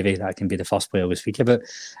know, Davey, that can be the first player we speak about.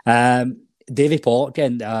 Davey Pollock,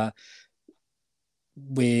 and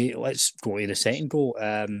let's go to the second goal.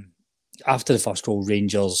 After the first goal,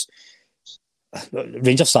 Rangers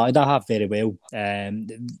started that half very well.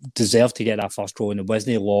 Deserved to get that first goal, and it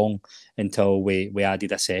wasn't long until we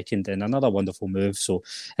added a second, and another wonderful move. So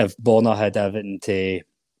if Borna had everything to,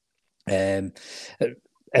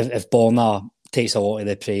 if Borna takes a lot of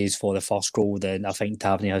the praise for the first goal, then I think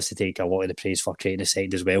Tavernier has to take a lot of the praise for creating the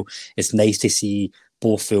second as well. It's nice to see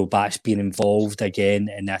both full-backs being involved again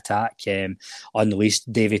in the attack. Unleashed,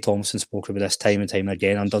 David Thompson spoke about this time and time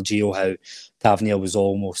again under Gio, how Tavernier was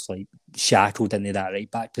almost like shackled into that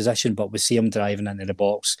right-back position, but we see him driving into the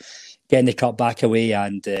box, getting the cut back away,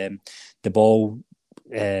 and the ball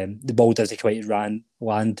doesn't quite land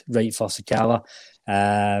right for Sakala.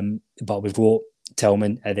 But we've got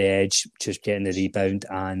Tillman at the edge, just getting the rebound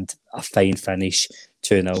and a fine finish,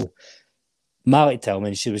 2-0. Malik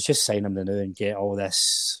Tillman, she was just sign him the now and get all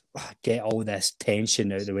this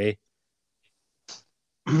tension out of the way.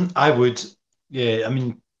 I would, yeah. I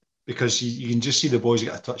mean, because you can just see the boys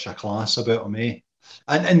got a touch of class about them, eh?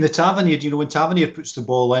 And the Tavernier, you know, when Tavernier puts the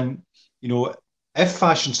ball in, you know, if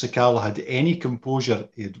Fashion Sakala had any composure,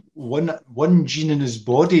 he had one gene in his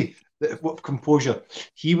body. What composure?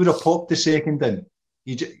 He would have popped the second in.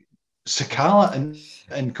 Sakala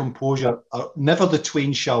and composure are never the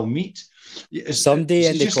twain shall meet. Somebody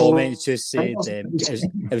in the comments just said,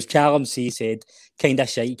 it was Callum C said, kind of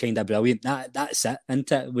shite, kind of brilliant. That's it,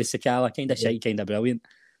 isn't it? With Sakala, kind of shite, kind of brilliant.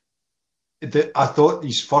 I thought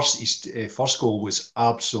his first goal was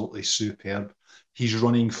absolutely superb. He's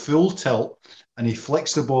running full tilt and he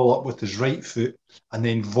flicks the ball up with his right foot and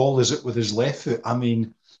then volleys it with his left foot. I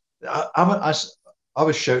mean, I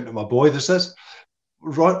was shouting at my boy, this is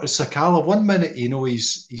Sakala. 1 minute, you know,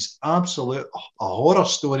 he's absolute a horror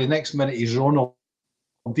story. Next minute, he's Ronaldinho.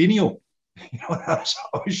 You know, I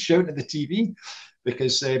was shouting at the TV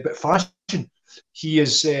because, but Fashion,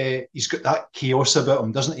 he's got that chaos about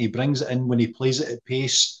him, doesn't he? He brings it in when he plays it at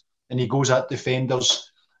pace and he goes at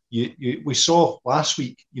defenders. We saw last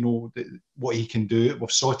week, you know, what he can do. We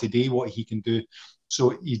saw today what he can do.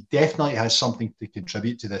 So he definitely has something to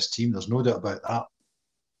contribute to this team. There's no doubt about that.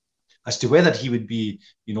 As to whether he would be,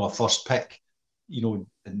 you know, a first pick, you know,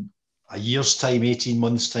 in a year's time, 18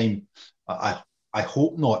 months' time, I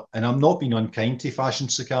hope not. And I'm not being unkind to Fashion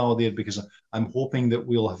Sakala there because I'm hoping that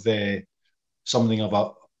we'll have something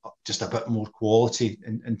of just a bit more quality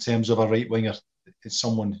in terms of a right winger. It's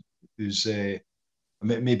someone who's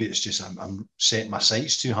maybe it's just I'm setting my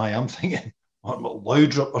sights too high. I'm thinking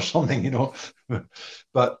Loudrup or something, you know.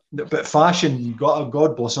 but Fashion,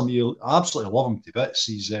 God bless him. You absolutely love him to bits.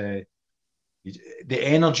 He's the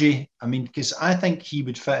energy. I mean, because I think he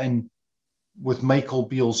would fit in with Michael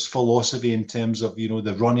Beale's philosophy in terms of, you know,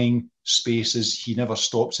 the running spaces. He never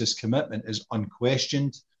stops. His commitment is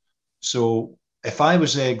unquestioned. So if I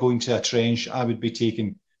was going to a trench, I would be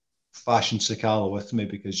taking Fashion Sakala with me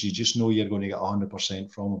because you just know you're going to get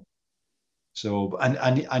 100% from him. So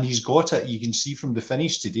and he's got it. You can see from the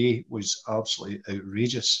finish today was absolutely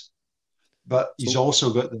outrageous. But he's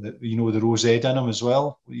also got the rose head in him as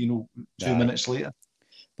well. 2 minutes later.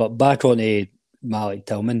 But back on to Malik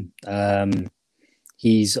Tillman. Everyone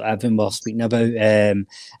we're speaking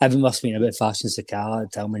about Fashion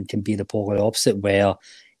Sakala. Tillman can be the polar opposite, where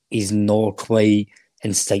he's not quite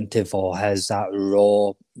instinctive or has that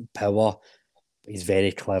raw power. He's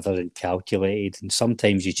very clever and calculated, and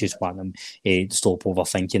sometimes you just want him to stop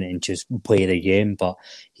overthinking it and just play the game. But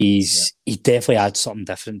he definitely adds something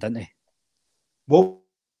different, doesn't he? What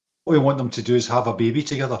we want them to do is have a baby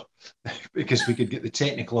together, because we could get the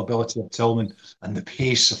technical ability of Tillman and the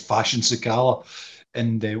pace of Fashion Sakala,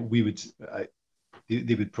 and they would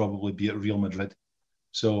probably be at Real Madrid.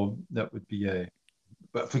 So that would be.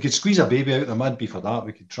 But if we could squeeze a baby out of them, I'd be for that.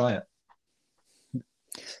 We could try it.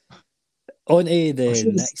 On to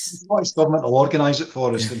the next. The Scottish Government will organise it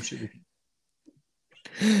for us. I'm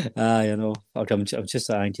just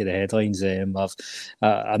adding to the headlines.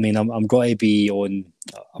 I'm going to be on.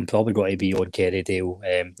 I'm probably going to be on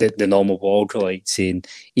Kerrydale, the normal blog, like saying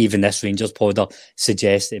even this Rangers podder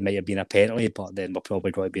suggests it might have been a penalty, but then we're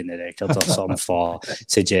probably going to be in the records or something for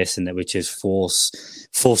suggesting that we just force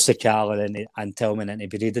the Carler and Tillman into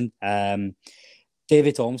breeding.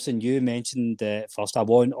 David Thompson, you mentioned first. I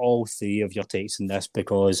want all three of your takes on this,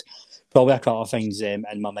 because probably a couple of things in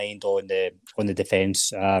my mind on the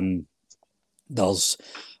defence.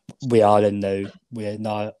 We are now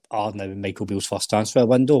in Michael Beale's first transfer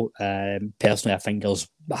window. Personally, I think there's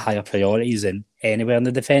higher priorities than anywhere in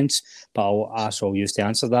the defence, but I'll ask all you to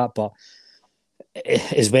answer that. But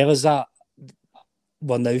as well as that,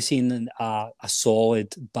 we're now seeing a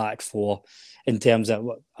solid back four, in terms of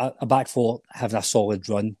a back four having a solid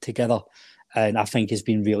run together, and I think it's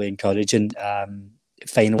been really encouraging.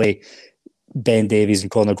 Finally, Ben Davies and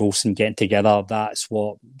Connor Golson getting together. That's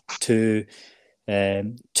what two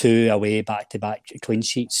away back-to-back clean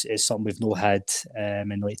sheets is something we've not had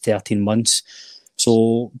in like 13 months.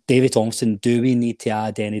 So, David Thompson, do we need to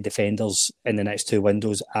add any defenders in the next two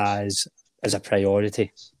windows as a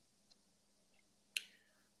priority?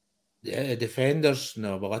 Yeah, defenders.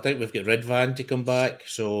 No, well, I think we've got Ridvan to come back,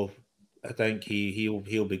 so I think he'll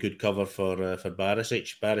be good cover for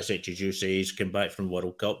Barisic. Barisic, as you say, he's come back from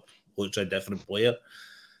World Cup, looks a different player.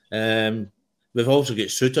 We've also got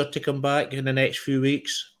Suter to come back in the next few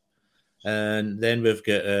weeks, and then we've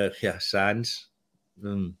got Sands.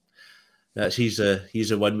 He's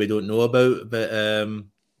the one we don't know about, but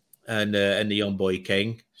and the young boy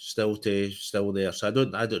King still there. So I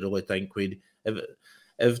don't really think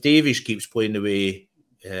if Davies keeps playing the way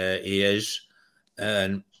he is,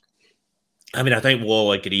 and I mean, I think we'll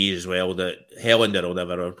all agree as well that Helander will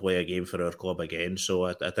never play a game for our club again. So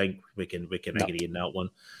I think we can agree in that one.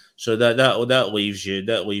 So that leaves you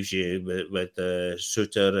with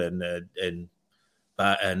Suter and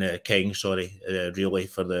King, really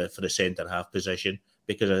for the centre half position,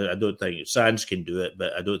 because I don't think Sands can do it,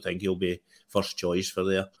 but I don't think he'll be first choice for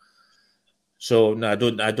there. So no, I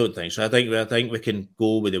don't think so. I think we can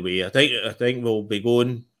go with the way. I think we'll be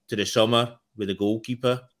going to the summer with the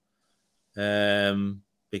goalkeeper,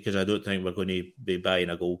 because I don't think we're going to be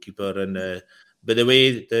buying a goalkeeper. And but the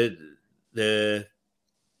way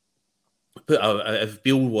if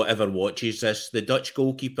Beale ever watches this, the Dutch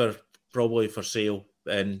goalkeeper probably for sale,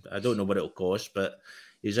 and I don't know what it'll cost, but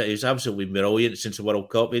he's absolutely brilliant since the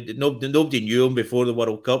World Cup. Nobody knew him before the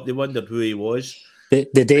World Cup. They wondered who he was.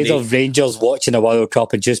 The days of Rangers watching the World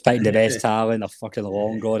Cup and just picking the best talent are fucking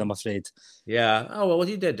long gone, I'm afraid. Yeah. Oh, well,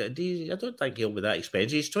 he did. I don't think he'll be that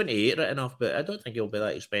expensive. He's 28 right enough, but I don't think he'll be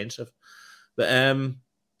that expensive. But to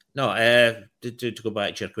go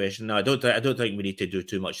back to your question, no, I don't think we need to do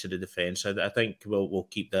too much to the defence. I think we'll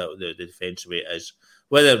keep the defence the way it is.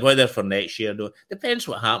 Whether for next year, though, depends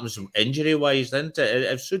what happens injury wise, doesn't it?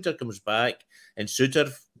 If Suter comes back and Suter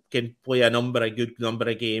can play a good number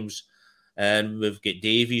of games, and we've got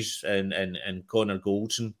Davies and Connor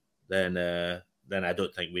Goldson, then I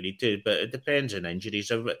don't think we need to. But it depends on injuries.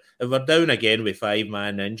 If we're down again with 5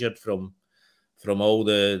 man injured from all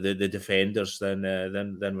the defenders, then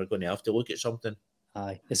we're going to have to look at something.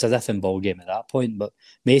 Aye, it's a different ball game at that point. But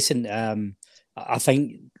Mason, I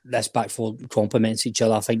think this back four complements each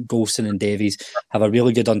other. I think Golson and Davies have a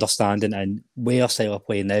really good understanding, and where style of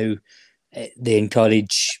play now, they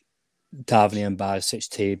encourage Tavernier and Barisic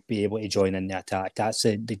to be able to join in the attack. That's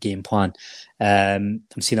the game plan. I'm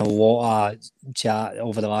seeing a lot of chat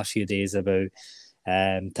over the last few days about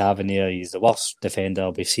Tavernier. He's the worst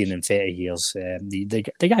defender we've seen in 30 years. The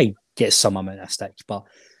guy gets some amount of stick, but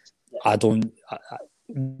I don't.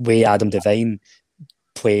 Way Adam Devine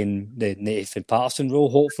playing the Nathan Patterson role,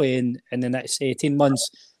 hopefully in the next 18 months.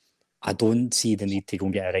 I don't see the need to go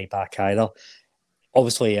and get a right back either.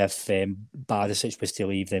 Obviously, if Barisic was to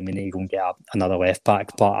leave, then we need to go and get another left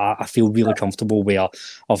back. But I feel really comfortable with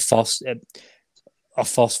our first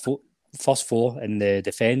four in the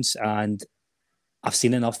defence, and I've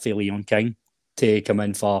seen enough for Leon King to come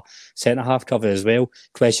in for centre-half cover as well.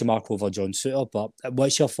 Question mark over John Souttar, but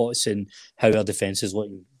what's your thoughts on how our defence is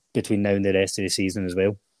looking between now and the rest of the season as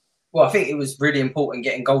well? Well, I think it was really important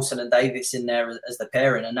getting Golson and Davis in there as the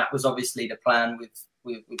pairing, and that was obviously the plan with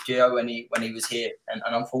Gio when he was here. And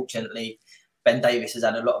unfortunately, Ben Davis has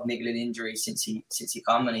had a lot of niggling injuries since he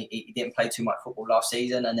come, and he didn't play too much football last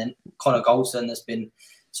season. And then Connor Golson has been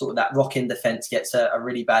sort of that rocking defence, gets a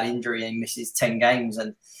really bad injury and misses 10 games.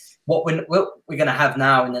 And what we're going to have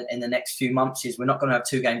now in the next few months is we're not going to have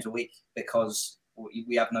 2 games a week because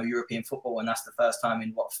we have no European football, and that's the first time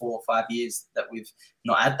in 4 or 5 years that we've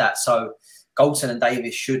not had that. So Golson and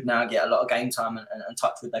Davis should now get a lot of game time, and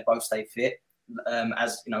touch wood, they both stay fit.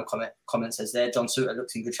 As you know, comment says there, John Souttar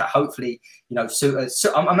looks in good shape. Hopefully,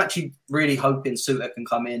 Souttar. I'm actually really hoping Souttar can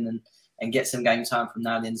come in and get some game time from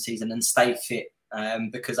now to the end of the season and stay fit,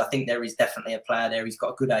 because I think there is definitely a player there. He's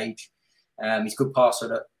got a good age. He's a good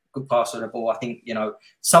passer of the ball. I think,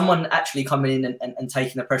 someone actually coming in and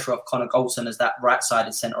taking the pressure off Connor Golson as that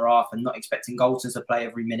right-sided centre-half and not expecting Golson to play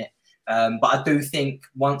every minute. But I do think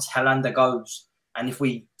once Helander goes, and if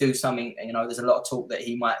we do something, there's a lot of talk that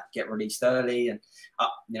he might get released early, and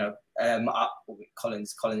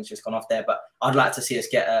Collins just gone off there. But I'd like to see us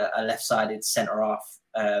get a left-sided centre-half.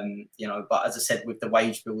 But as I said, with the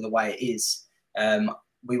wage bill the way it is,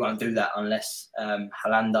 we won't do that unless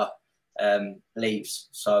Helander leaves.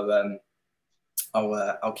 So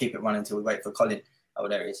I'll keep it running until we wait for Colin. Oh,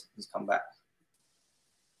 there he is. He's come back.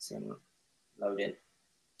 See him load in.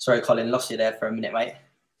 Sorry, Colin, lost you there for a minute, mate.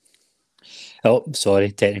 Oh,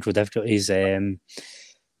 sorry, technical difficulties. The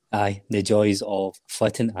joys of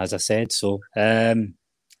flitting, as I said. So,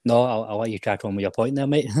 no, I'll let you crack on with your point there,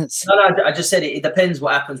 mate. No, I just said it depends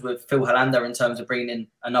what happens with Phil Helander in terms of bringing in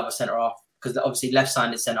another centre half, because obviously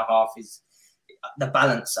left-sided centre half is the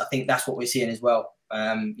balance. I think that's what we're seeing as well.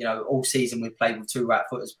 All season we've played with 2 right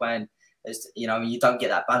footers playing. You don't get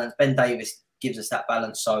that balance. Ben Davis gives us that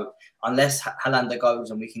balance. So unless Helander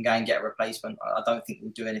goes and we can go and get a replacement, I don't think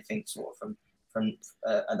we'll do anything sort of from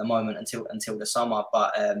at the moment until the summer.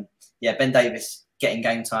 But Ben Davis getting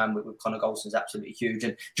game time with Connor Golson is absolutely huge.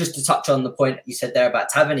 And just to touch on the point you said there about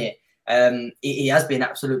Tavernier, he has been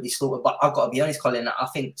absolutely slaughtered. But I've got to be honest, Colin, I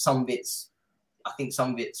think some of it's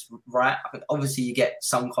right. I think obviously you get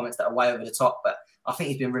some comments that are way over the top, but I think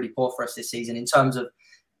he's been really poor for us this season in terms of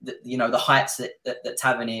the heights that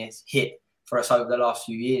Tavernier's hit for us over the last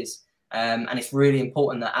few years. And it's really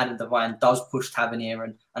important that Adam Devine does push Tavernier,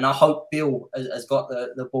 and I hope Beale has got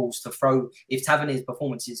the balls to throw. If Tavernier's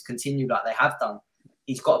performances continue like they have done,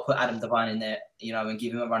 he's got to put Adam Devine in there, and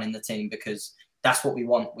give him a run in the team, because that's what we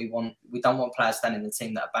want. We don't want players standing in the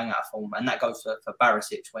team that are bang out of form, and that goes for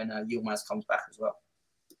Barisic when Yilmaz comes back as well.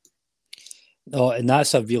 Oh, and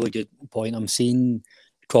that's a really good point. I'm seeing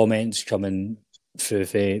comments coming through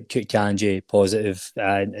for Kanji positive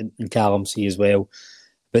and Callum C as well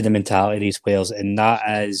about the mentality of these players, and that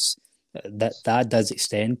does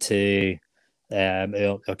extend to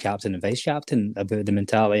our captain and vice captain about the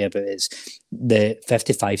mentality about the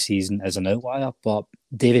 55 season as an outlier. But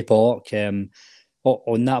Davy Pollock,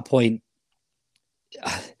 on that point,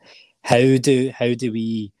 how do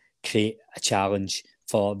we create a challenge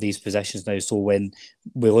for these positions now? So when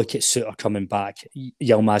we look at Souttar coming back,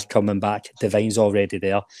 Yilmaz coming back, Devine's already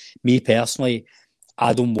there. Me personally,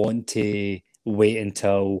 I don't want to wait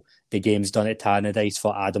until the game's done at Tannadice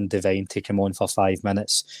for Adam Devine to come on for 5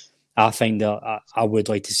 minutes. I think that I would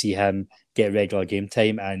like to see him get regular game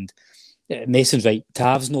time. And Mason's right,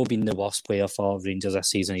 Tav's not been the worst player for Rangers this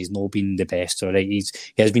season. He's not been the best, all right? He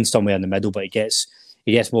has been somewhere in the middle, but he gets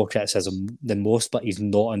more criticism than most, but he's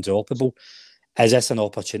not undroppable. Is this an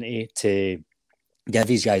opportunity to give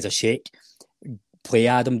these guys a shake? Play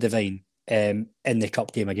Adam Devine in the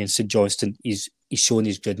cup game against St Johnstone. He's shown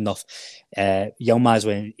he's good enough. Yilmaz,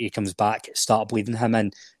 when he comes back, start bleeding him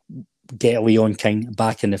in. Get Leon King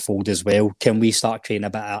back in the fold as well. Can we start creating a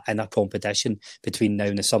bit of inner competition between now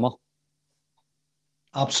and the summer?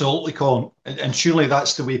 Absolutely, Colin. And surely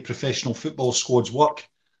that's the way professional football squads work,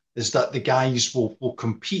 is that the guys will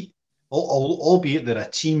compete, albeit they're a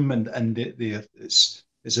team, and it's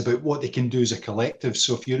about what they can do as a collective.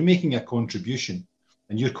 So if you're making a contribution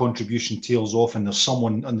and your contribution tails off and there's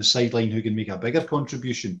someone on the sideline who can make a bigger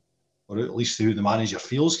contribution, or at least who the manager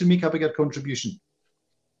feels can make a bigger contribution,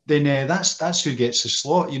 then that's who gets the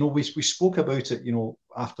slot. We spoke about it,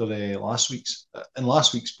 after last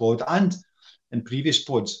week's pod and in previous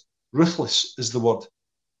pods. Ruthless is the word.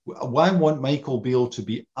 I want Michael Beale to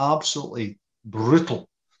be absolutely brutal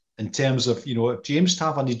in terms of, if James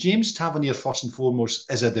Tavernier first and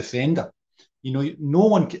foremost is a defender. No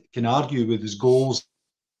one can argue with his goals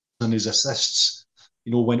and his assists,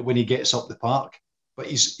 when he gets up the park. But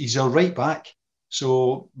he's a right back.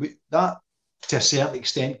 So that, to a certain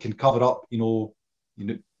extent, can cover up,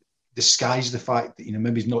 disguise the fact that,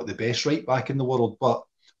 maybe he's not the best right back in the world. But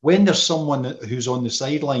when there's someone who's on the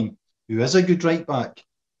sideline who is a good right back,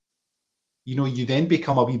 you then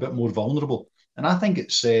become a wee bit more vulnerable. And I think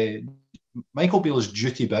it's Michael Beale is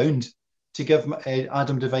duty bound to give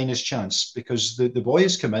Adam Devine his chance, because the boy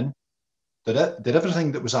has come in, did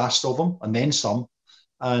everything that was asked of him and then some,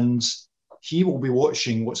 and he will be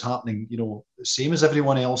watching what's happening, same as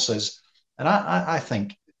everyone else is. And I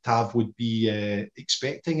think Tav would be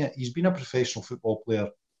expecting it. He's been a professional football player,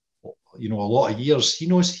 a lot of years. He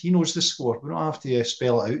knows the score. We don't have to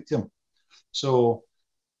spell it out to him. So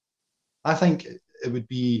I think it would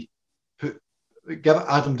be give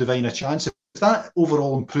Adam Devine a chance. If that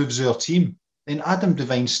overall improves our team, then Adam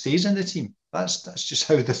Devine stays in the team. That's just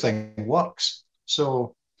how the thing works.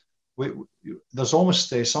 So there's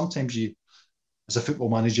almost sometimes you, as a football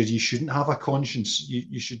manager, you shouldn't have a conscience.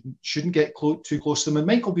 You shouldn't get too close to them. And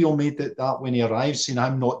Michael Beale made that when he arrived, saying,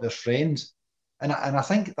 "I'm not their friend," and I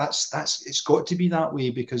think that's it's got to be that way,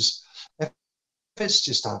 because if it's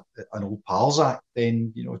just an old pals act,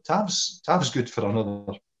 then Tav's good for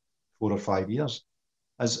another 4 or 5 years,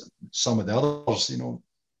 as some of the others,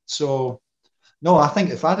 So no, I think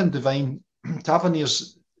if Adam Devine,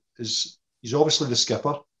 Tavernier's he's obviously the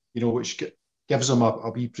skipper, which gives him a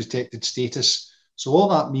wee protected status. So all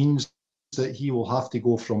that means that he will have to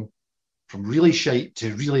go from really shite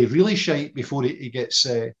to really, really shite before he gets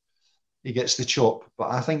the chop.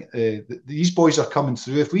 But I think these boys are coming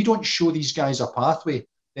through. If we don't show these guys a pathway,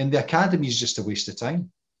 then the academy is just a waste of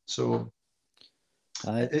time. So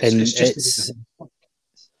it's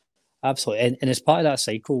absolutely, and it's part of that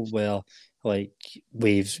cycle where, like,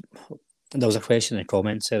 there was a question in the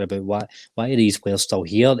comments there about why are these players still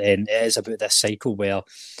here, and it is about this cycle where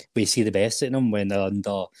we see the best in them when they're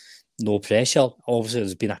under no pressure. Obviously,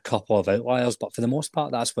 there's been a couple of outliers, but for the most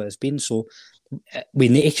part, that's what it's been. So we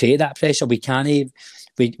need to create that pressure. We can't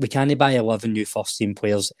buy 11 new first team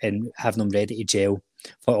players and have them ready to gel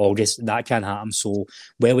for August. That can't happen. So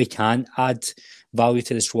where we can add value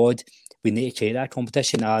to the squad, we need to create that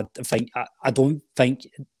competition. I don't think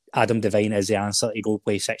Adam Devine is the answer to go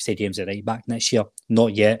play 60 games at right back next year.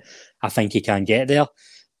 Not yet. I think he can get there.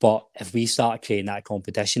 But if we start creating that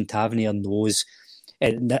competition, Tavernier knows,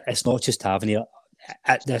 and it's not just Tavernier,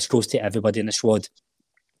 this goes to everybody in the squad.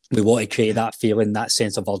 We want to create that feeling, that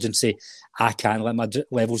sense of urgency. I can't let my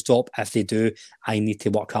levels drop. If they do, I need to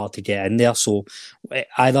work hard to get in there. So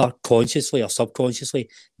either consciously or subconsciously,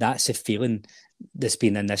 that's the feeling that's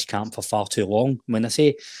been in this camp for far too long. When I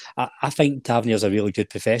say, I think Tavernier's a really good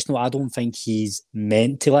professional. I don't think he's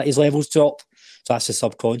meant to let his levels drop. So that's the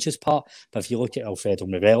subconscious part. But if you look at Alfredo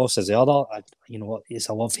Morelos as the other, it's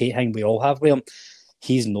a love-hate thing we all have with him.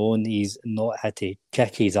 He's known he's not had to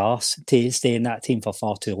kick his arse to stay in that team for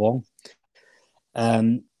far too long.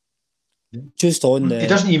 Just on the... He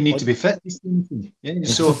doesn't even need to be fit. Yeah,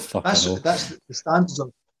 so that's the standards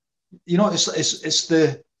of... It's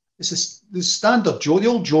the standard joke, the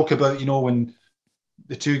old joke about, when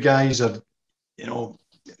the two guys are,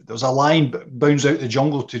 there's a line bounds out the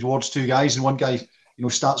jungle towards two guys, and one guy,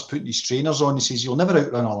 starts putting his trainers on. He says, "You'll never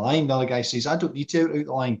outrun a line." The other guy says, "I don't need to outrun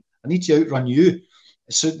the line. I need to outrun you."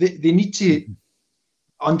 So they need to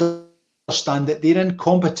understand that they're in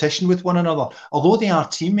competition with one another. Although they are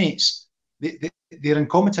teammates, they're in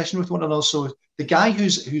competition with one another. So the guy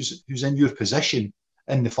who's in your position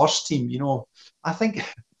in the first team, I think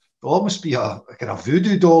there'll almost be a kind of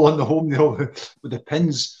voodoo doll in the home, with the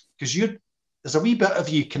pins, because there's a wee bit of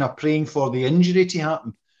you kind of praying for the injury to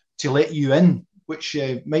happen to let you in, which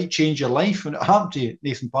might change your life. And it happened to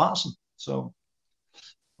Nathan Patterson. So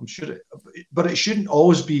I'm sure, but it shouldn't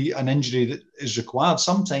always be an injury that is required.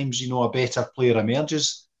 Sometimes, a better player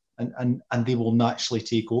emerges and they will naturally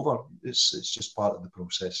take over. It's just part of the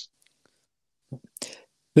process.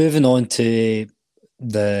 Moving on to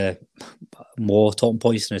the more talking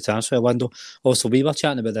points in the transfer window. Also, we were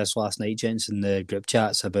chatting about this last night, gents, in the group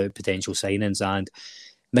chats about potential signings, and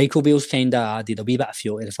Michael Beale's kind of added a wee bit of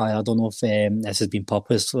fuel to the fire. I don't know if this has been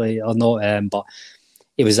purposely or not, but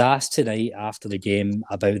he was asked tonight after the game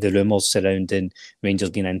about the rumours surrounding Rangers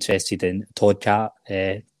being interested in Todd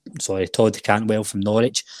Todd Cantwell from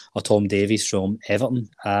Norwich or Tom Davies from Everton.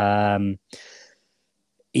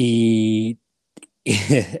 He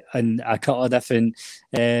in a couple of different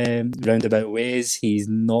roundabout ways, he's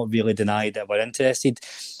not really denied that we're interested.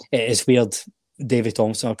 It's weird, David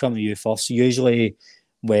Thompson, I'll come to you first. Usually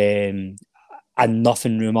when a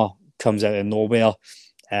nothing rumour comes out of nowhere,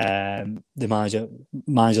 the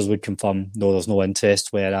managers would confirm, no, there's no interest,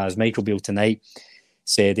 whereas Michael Beale tonight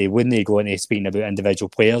said he wouldn't go into speaking about individual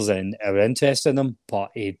players and our interest in them,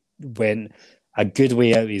 but he went a good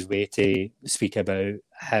way out of his way to speak about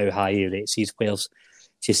how high he rates these players.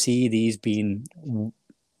 To see these being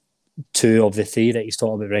two of the three that he's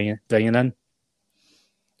talking about bringing in.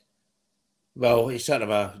 Well, he sort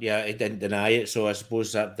of he didn't deny it, so I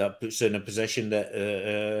suppose that puts in a position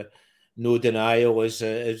that no denial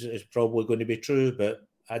is probably going to be true, but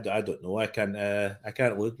I don't know. I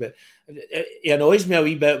can't look, but it annoys me a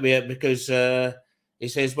wee bit with it because he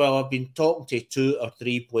says, "Well, I've been talking to 2 or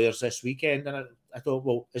 3 players this weekend," and I thought,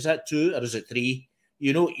 "Well, is that 2 or is it 3?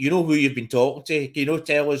 You know who you've been talking to. Can you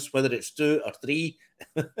tell us whether it's 2 or 3?"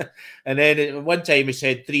 And then one time he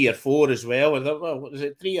said 3 or 4 as well. I thought, well, is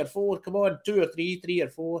it 3 or 4? Come on, 2 or 3, 3 or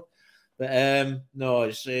 4. But no,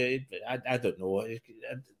 it's I don't know.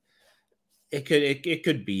 It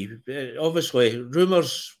could be. Obviously,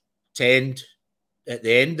 rumours tend at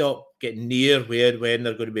the end up getting near when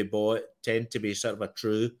they're going to be bought tend to be sort of a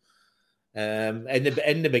true.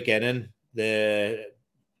 In the beginning,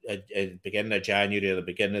 at the beginning of January or the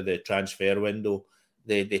beginning of the transfer window,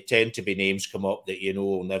 they tend to be names come up that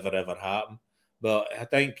will never ever happen. But I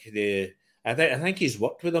think he's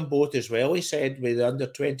worked with them both as well. He said with the under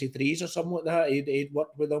 23s or something like that, he'd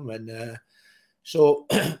worked with them, and so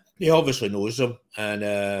he obviously knows them.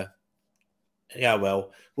 And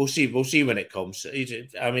well, we'll see when it comes.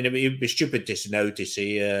 I mean, it'd be stupid to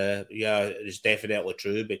say it's definitely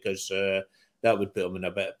true, because that would put him in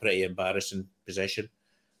a pretty embarrassing position.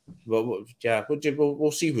 Well, yeah,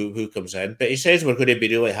 we'll see who comes in. But he says we're going to be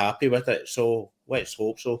really happy with it, so let's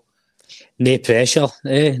hope so. No pressure,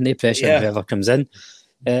 no pressure on whoever comes in.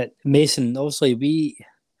 Mason, obviously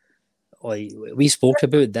we spoke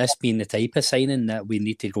about this being the type of signing that we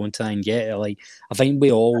need to go and try and get. I think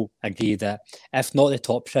we all agree that if not the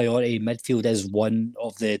top priority, midfield is one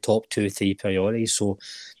of the top 2-3 priorities. So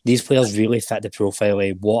these players really fit the profile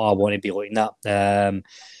of what I want to be looking at.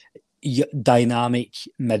 Dynamic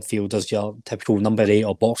midfielders, your typical number 8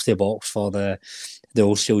 or box to box for the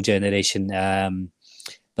old school generation. They're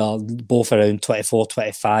both around 24,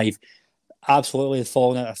 25. Absolutely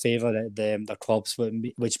falling out of favour at their clubs,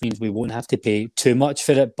 which means we won't have to pay too much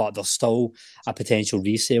for it, but there's still a potential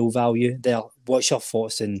resale value there. What's your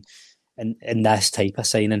thoughts in this type of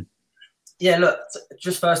signing? Yeah, look,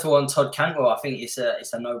 just first of all on Todd Cantwell, I think it's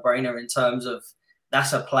a no-brainer in terms of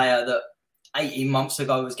that's a player that 18 months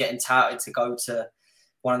ago was getting touted to go to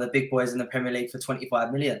one of the big boys in the Premier League for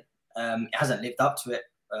 25 million. It hasn't lived up to it,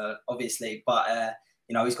 obviously, but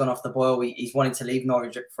he's gone off the boil. He's wanted to leave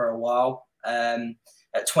Norwich for a while.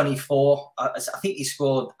 At 24, I think he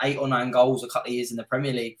scored 8 or 9 goals a couple of years in the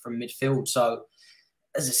Premier League from midfield. So,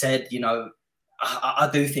 as I said, I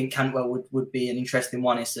do think Cantwell would be an interesting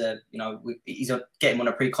one. It's he's get him on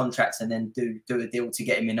a pre-contract and then do a deal to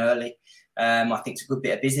get him in early. I think it's a good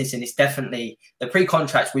bit of business, and it's definitely the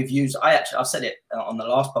pre-contracts we've used. I've said it on the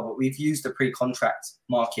last pod, but we've used the pre-contract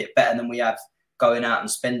market better than we have going out and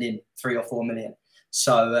spending 3 or 4 million.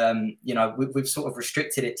 So we've sort of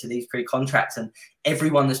restricted it to these pre-contracts, and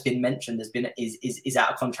everyone that's been mentioned is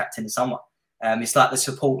out of contract in the summer. It's like the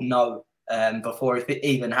support before if it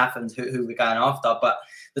even happens who we're going after. But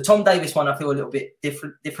the Tom Davies one I feel a little bit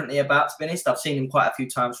differently about, to be honest. I've seen him quite a few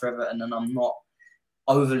times for Everton, and I'm not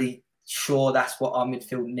overly sure that's what our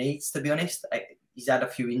midfield needs, to be honest. He's had a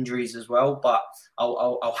few injuries as well, but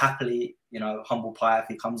I'll happily, humble pie if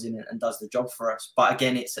he comes in and does the job for us. But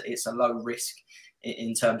again, it's a low risk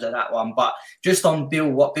in terms of that one. But just on Beale,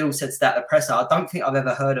 what Beale said to that at the presser, I don't think I've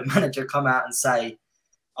ever heard a manager come out and say,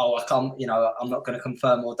 "Oh, I can't, I'm not going to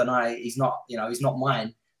confirm or deny he's not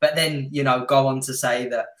mine." But then, go on to say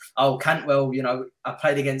that, "Oh, Cantwell, I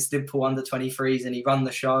played against Liverpool under 23s and he run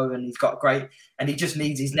the show and he's got great, and he just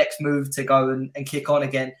needs his next move to go and kick on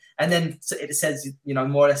again." And then it says,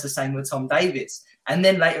 more or less the same with Tom Davies. And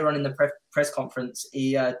then later on in the press conference,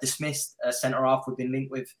 he dismissed a centre-half we've been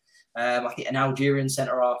linked with. I think an Algerian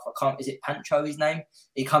centre-half. Is it Pancho, his name?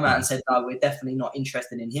 He come out and said, "No, we're definitely not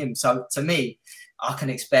interested in him." So to me, I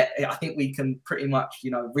think we can pretty much,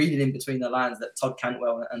 read it in between the lines that Todd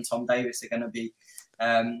Cantwell and Tom Davies are going to be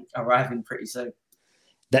arriving pretty soon.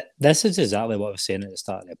 This is exactly what I was saying at the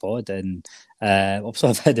start of the pod, and also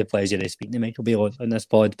I've had the pleasure of speaking to Michael Beale on this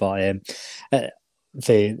pod, but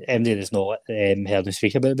for anybody that's not heard me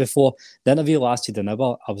speak about it before, the interview lasted an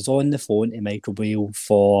hour. I was on the phone to Michael Beale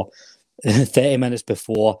for 30 minutes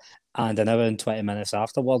before and an hour and 20 minutes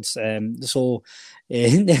afterwards. So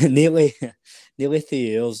nearly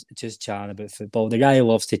 3 hours just chatting about football. The guy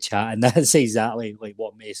loves to chat, and that's exactly like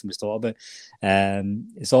what Mason was talking about.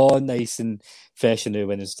 It's all nice and fresh and new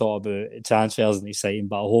when it's talking about transfers and exciting,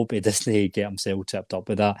 but I hope he doesn't get himself tripped up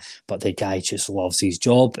with that. But the guy just loves his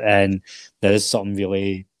job, and there is something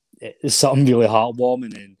really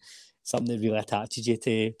heartwarming and something that really attaches you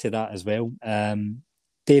to that as well.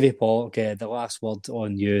 Davy Pollock, the last word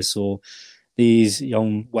on you. So these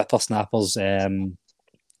young whippersnappers, I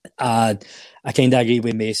kind of agree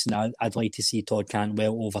with Mason. I'd like to see Todd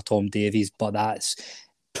Cantwell over Tom Davies, but that's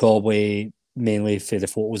probably mainly for the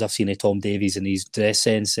photos I've seen of Tom Davies in his dress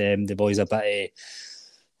sense. The boy's a bit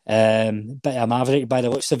of a maverick by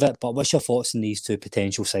the looks of it. But what's your thoughts on these two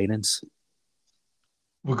potential signings?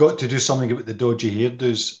 We've got to do something about the dodgy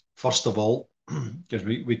hairdos, first of all, because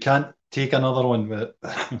we can't take another one with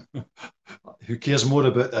who cares more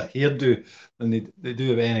about their hairdo than they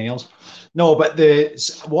do about anything else. No, but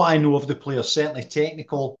what I know of the players, certainly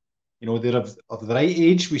technical, they're of the right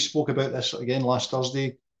age. We spoke about this again last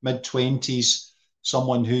Thursday, mid-20s,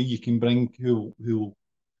 someone who you can bring who will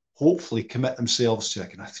hopefully commit themselves to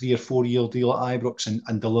a 3 or 4 year deal at Ibrox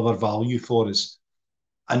and deliver value for us,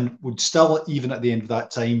 and would still, even at the end of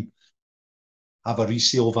that time, have a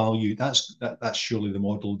resale value. That's surely the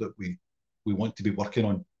model that we want to be working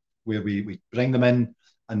on, where we bring them in,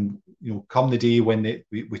 and come the day when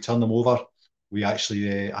we turn them over, we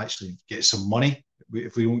actually get some money.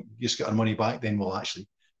 If we don't just get our money back, then we'll actually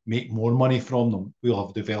make more money from them. We'll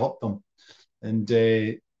have developed them, and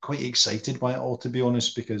quite excited by it all, to be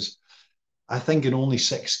honest, because I think in only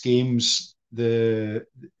 6 games,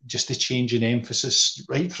 just the change in emphasis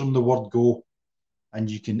right from the word go, and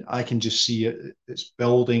I can just see it's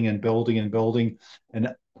building and building and building,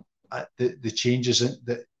 and the changes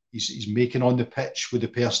that he's making on the pitch with the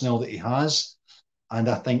personnel that he has. And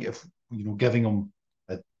I think if giving him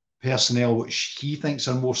a personnel which he thinks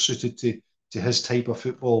are more suited to his type of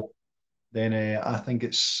football, then I think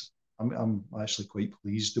I'm actually quite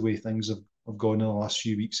pleased the way things have gone in the last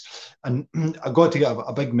few weeks. And I've got to get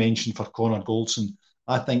a big mention for Connor Goldson.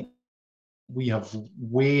 I think we have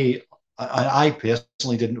I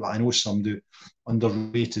personally didn't, but I know some do,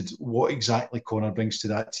 underrated what exactly Connor brings to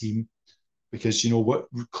that team, because what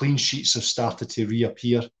clean sheets have started to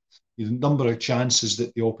reappear. The number of chances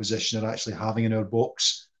that the opposition are actually having in our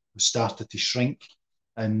box have started to shrink,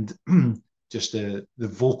 and just the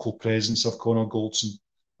vocal presence of Connor Goldson,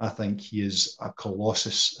 I think he is a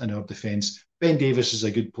colossus in our defence. Ben Davis is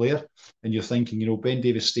a good player, and you're thinking, Ben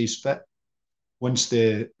Davis stays fit. Once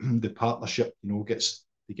the partnership, gets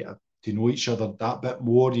to get to know each other that bit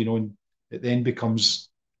more, and it then becomes,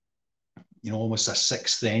 almost a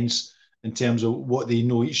sixth sense in terms of what they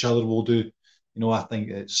know each other will do. I think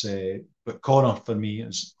it's, but Connor for me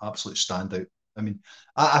is absolute standout. I mean,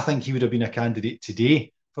 I think he would have been a candidate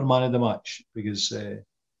today for man of the match, because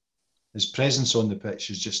his presence on the pitch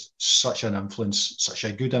is just such an influence, such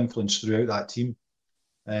a good influence throughout that team.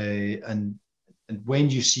 And when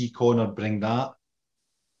you see Connor bring that,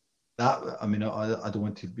 I mean, I don't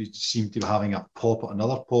want to seem to be having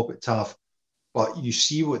another pop at Tav, but you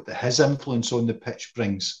see what his influence on the pitch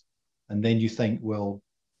brings, and then you think, well,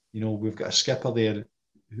 we've got a skipper there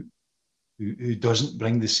who doesn't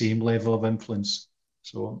bring the same level of influence.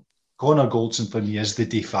 So Connor Goldson for me is the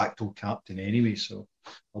de facto captain anyway. So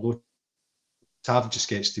although Tav just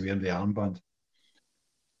gets to wear the armband.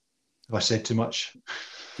 Have I said too much?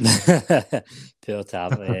 Poor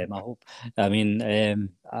Tav. I'd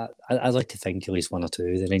like to think at least one or two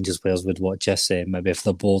of the Rangers players would watch this, maybe if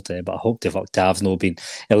they're bored, but I hope Tav's not been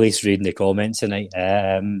at least reading the comments tonight.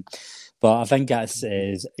 But I think that's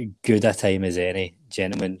as good a time as any,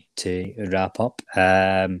 gentlemen, to wrap up.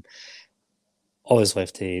 All that's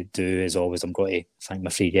left to do, as always, I'm going to thank my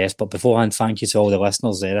 3 guests. But beforehand, thank you to all the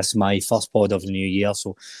listeners. This is my first pod of the new year,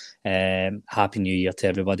 so Happy New Year to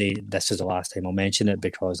everybody. This is the last time I'll mention it,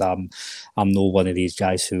 because I'm not one of these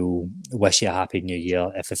guys who wish you a Happy New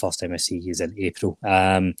Year if the first time I see you is in April.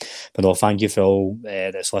 But no, thank you for all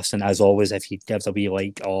that's listening. As always, if you give a wee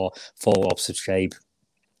like or follow up, subscribe,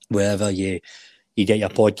 wherever you get your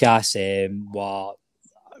podcasts. We're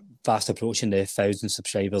fast approaching the 1,000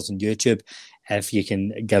 subscribers on YouTube. If you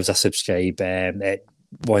can give us a subscribe, it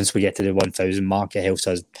once we get to the 1,000 mark, it helps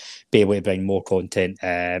us be able to bring more content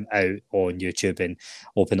out on YouTube and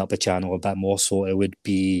open up the channel a bit more. So it would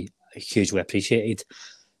be hugely appreciated.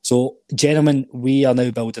 So, gentlemen, we are now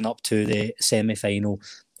building up to the semi-final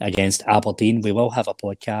against Aberdeen. We will have a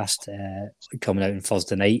podcast coming out on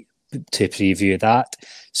Thursday night to preview that.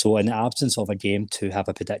 So, in the absence of a game to have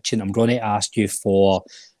a prediction, I'm going to ask you for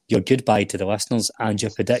your goodbye to the listeners and your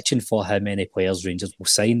prediction for how many players Rangers will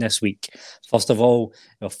sign this week. First of all,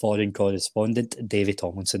 your foreign correspondent, David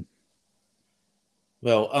Tomlinson.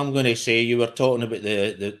 Well, I'm going to say you were talking about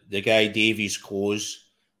the guy Davies' clothes.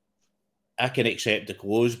 I can accept the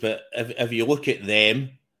clothes, but if you look at them,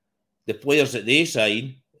 the players that they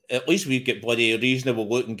sign, at least we've got bloody reasonable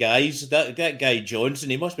looking guys. That guy Johnson,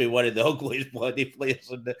 he must be one of the ugliest bloody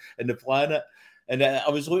players in the planet. And I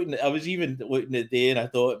was even looking at the day, and I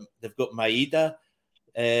thought they've got Maeda,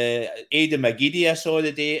 Aidan McGeady I saw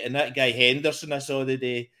the day, and that guy Henderson I saw the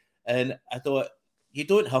day, and I thought you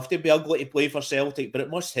don't have to be ugly to play for Celtic, but it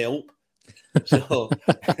must help. So,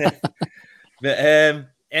 but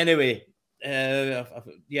anyway.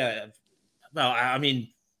 Yeah, well, I mean,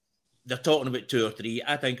 they're talking about 2 or 3.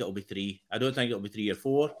 I think it'll be 3. I don't think it'll be 3 or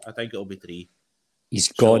 4. I think it'll be 3.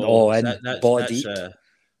 He's gone all in, body.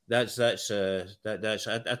 That's I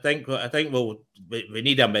think we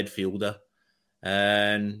need a midfielder,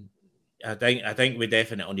 and I think we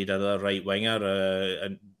definitely need another right winger,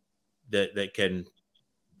 and that can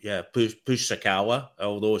push Sakala.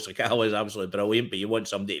 Although Sakala is absolutely brilliant, but you want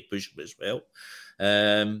somebody to push him as well.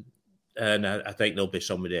 And I think there'll be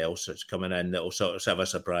somebody else that's coming in that'll sort of have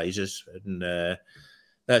surprises, and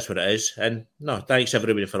that's what it is. And no, thanks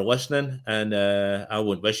everybody for listening. And I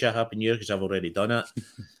won't wish you a happy new year because I've already done it.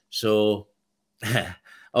 So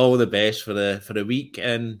all the best for the week,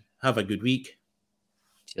 and have a good week.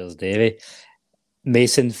 Cheers, Davey.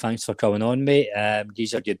 Mason, thanks for coming on, mate.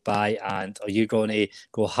 Use your goodbye, and are you going to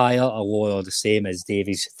go higher or lower or the same as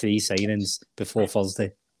Davey's 3 signings before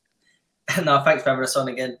Thursday? No, thanks for having us on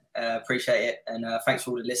again. Appreciate it. And thanks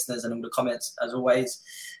for all the listeners and all the comments, as always.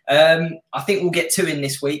 I think we'll get 2 in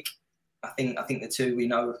this week. I think the 2 we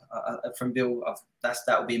know from Beale, that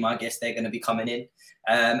will be my guess. They're going to be coming in.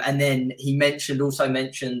 And then he also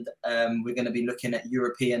mentioned we're going to be looking at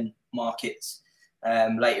European markets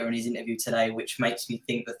later in his interview today, which makes me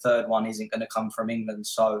think the 3rd one isn't going to come from England.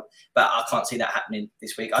 So, but I can't see that happening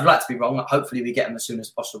this week. I'd like to be wrong. Hopefully we get them as soon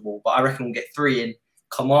as possible. But I reckon we'll get 3 in.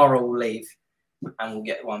 Kamara will leave, and we'll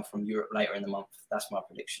get 1 from Europe later in the month. That's my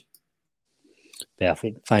prediction.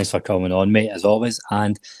 Perfect. Thanks for coming on, mate, as always.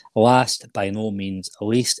 And last, by no means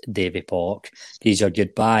least, Davy Pork. Here's your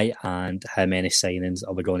goodbye, and how many signings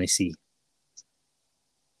are we going to see?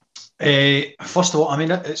 First of all, I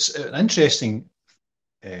mean, it's an interesting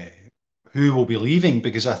who will be leaving,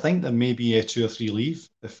 because I think there may be 2 or 3 leave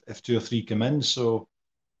if 2 or 3 come in. So,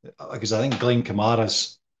 because I think Glenn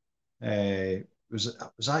Kamara's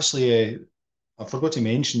was actually I forgot to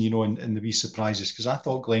mention, in the wee surprises, because I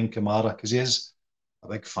thought Glenn Kamara, because he is a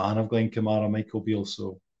big fan of Glenn Kamara, Michael Beale.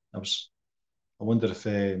 So I wonder if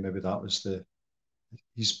maybe that was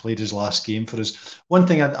he's played his last game for us. One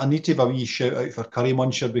thing I need to have a wee shout out for Curry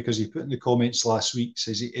Muncher, because he put in the comments last week,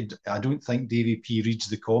 says I don't think Davy P reads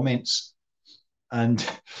the comments, and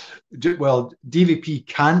well, Davy P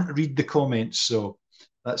can't read the comments, so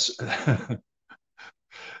that's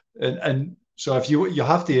and so if you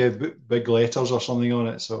have to have big letters or something on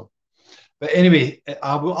it. So, but anyway,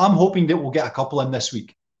 I'm hoping that we'll get a couple in this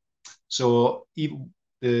week. So the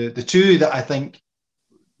 2 that I think,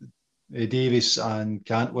 Davis and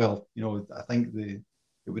Cantwell, I think it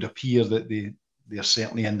would appear that they're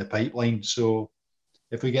certainly in the pipeline. So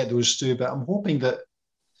if we get those 2, but I'm hoping that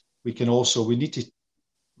we need to.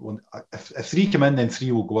 If 3 come in, then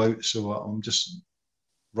 3 will go out. So I'm just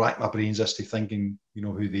rack my brains as to thinking,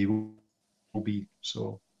 who they will be.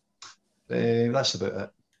 So that's about it.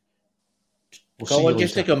 Colin,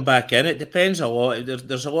 just to come back in, it depends a lot.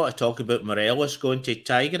 There's a lot of talk about Morelos going to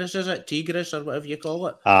Tigres, is it? Tigres or whatever you call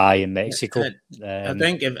it. In Mexico. I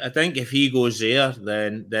think if he goes there,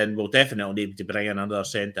 then we'll definitely need to bring in another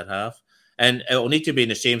centre half, and it'll need to be in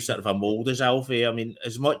the same sort of a mould as Alfie. I mean,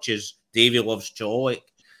 as much as Davy loves Collick,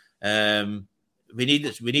 we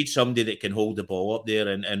need somebody that can hold the ball up there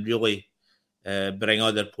and really bring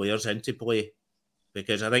other players into play,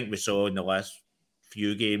 because I think we saw in the last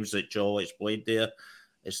few games that Collick's played there,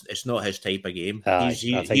 it's not his type of game.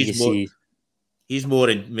 He's more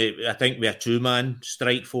in. I think we're a 2-man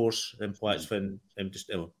strike force in Plattsville.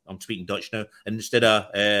 I'm speaking Dutch now, instead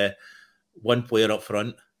of 1 player up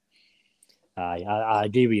front. I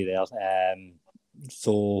agree with you there.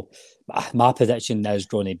 So my prediction is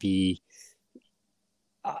going to be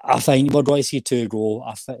I think we're going to see two go.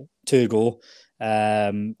 I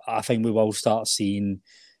think we will start seeing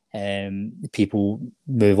people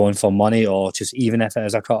move on for money, or just even if it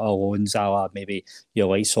is a cut of loans, maybe your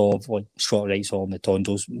likes of like Scott Wrightsall,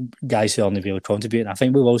 Matondo's guys who aren't really contributing. I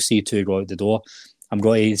think we will see two go out the door. I'm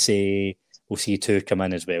going to say we'll see two come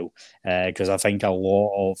in as well, because I think a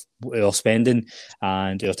lot of our spending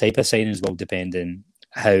and our type of signings will depend on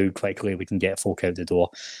how quickly we can get folk out the door.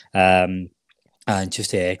 And just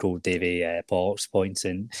to echo Davey Pollock's points,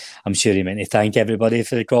 and I'm sure he meant to thank everybody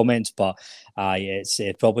for the comments, but it's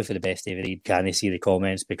probably for the best Davey Reid can see the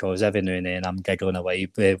comments, because every now and then I'm giggling away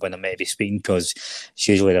when I'm maybe speaking, because it's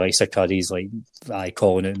usually the likes of Curry's like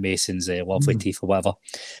calling out Mason's lovely teeth or whatever.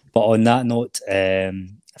 But on that note,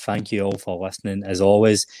 thank you all for listening. As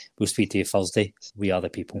always, we'll speak to you Thursday. We are the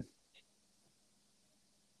people.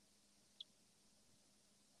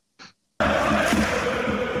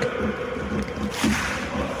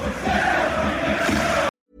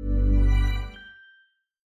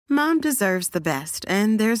 Mom deserves the best,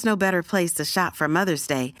 and there's no better place to shop for Mother's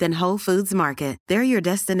Day than Whole Foods Market. They're your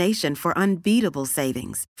destination for unbeatable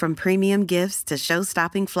savings, from premium gifts to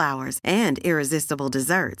show-stopping flowers and irresistible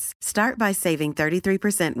desserts. Start by saving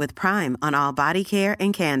 33% with Prime on all body care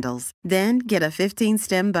and candles. Then get a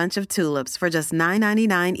 15-stem bunch of tulips for just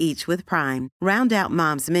 $9.99 each with Prime. Round out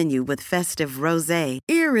Mom's menu with festive rosé,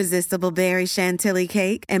 irresistible berry chantilly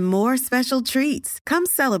cake, and more special treats. Come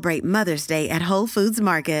celebrate Mother's Day at Whole Foods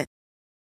Market.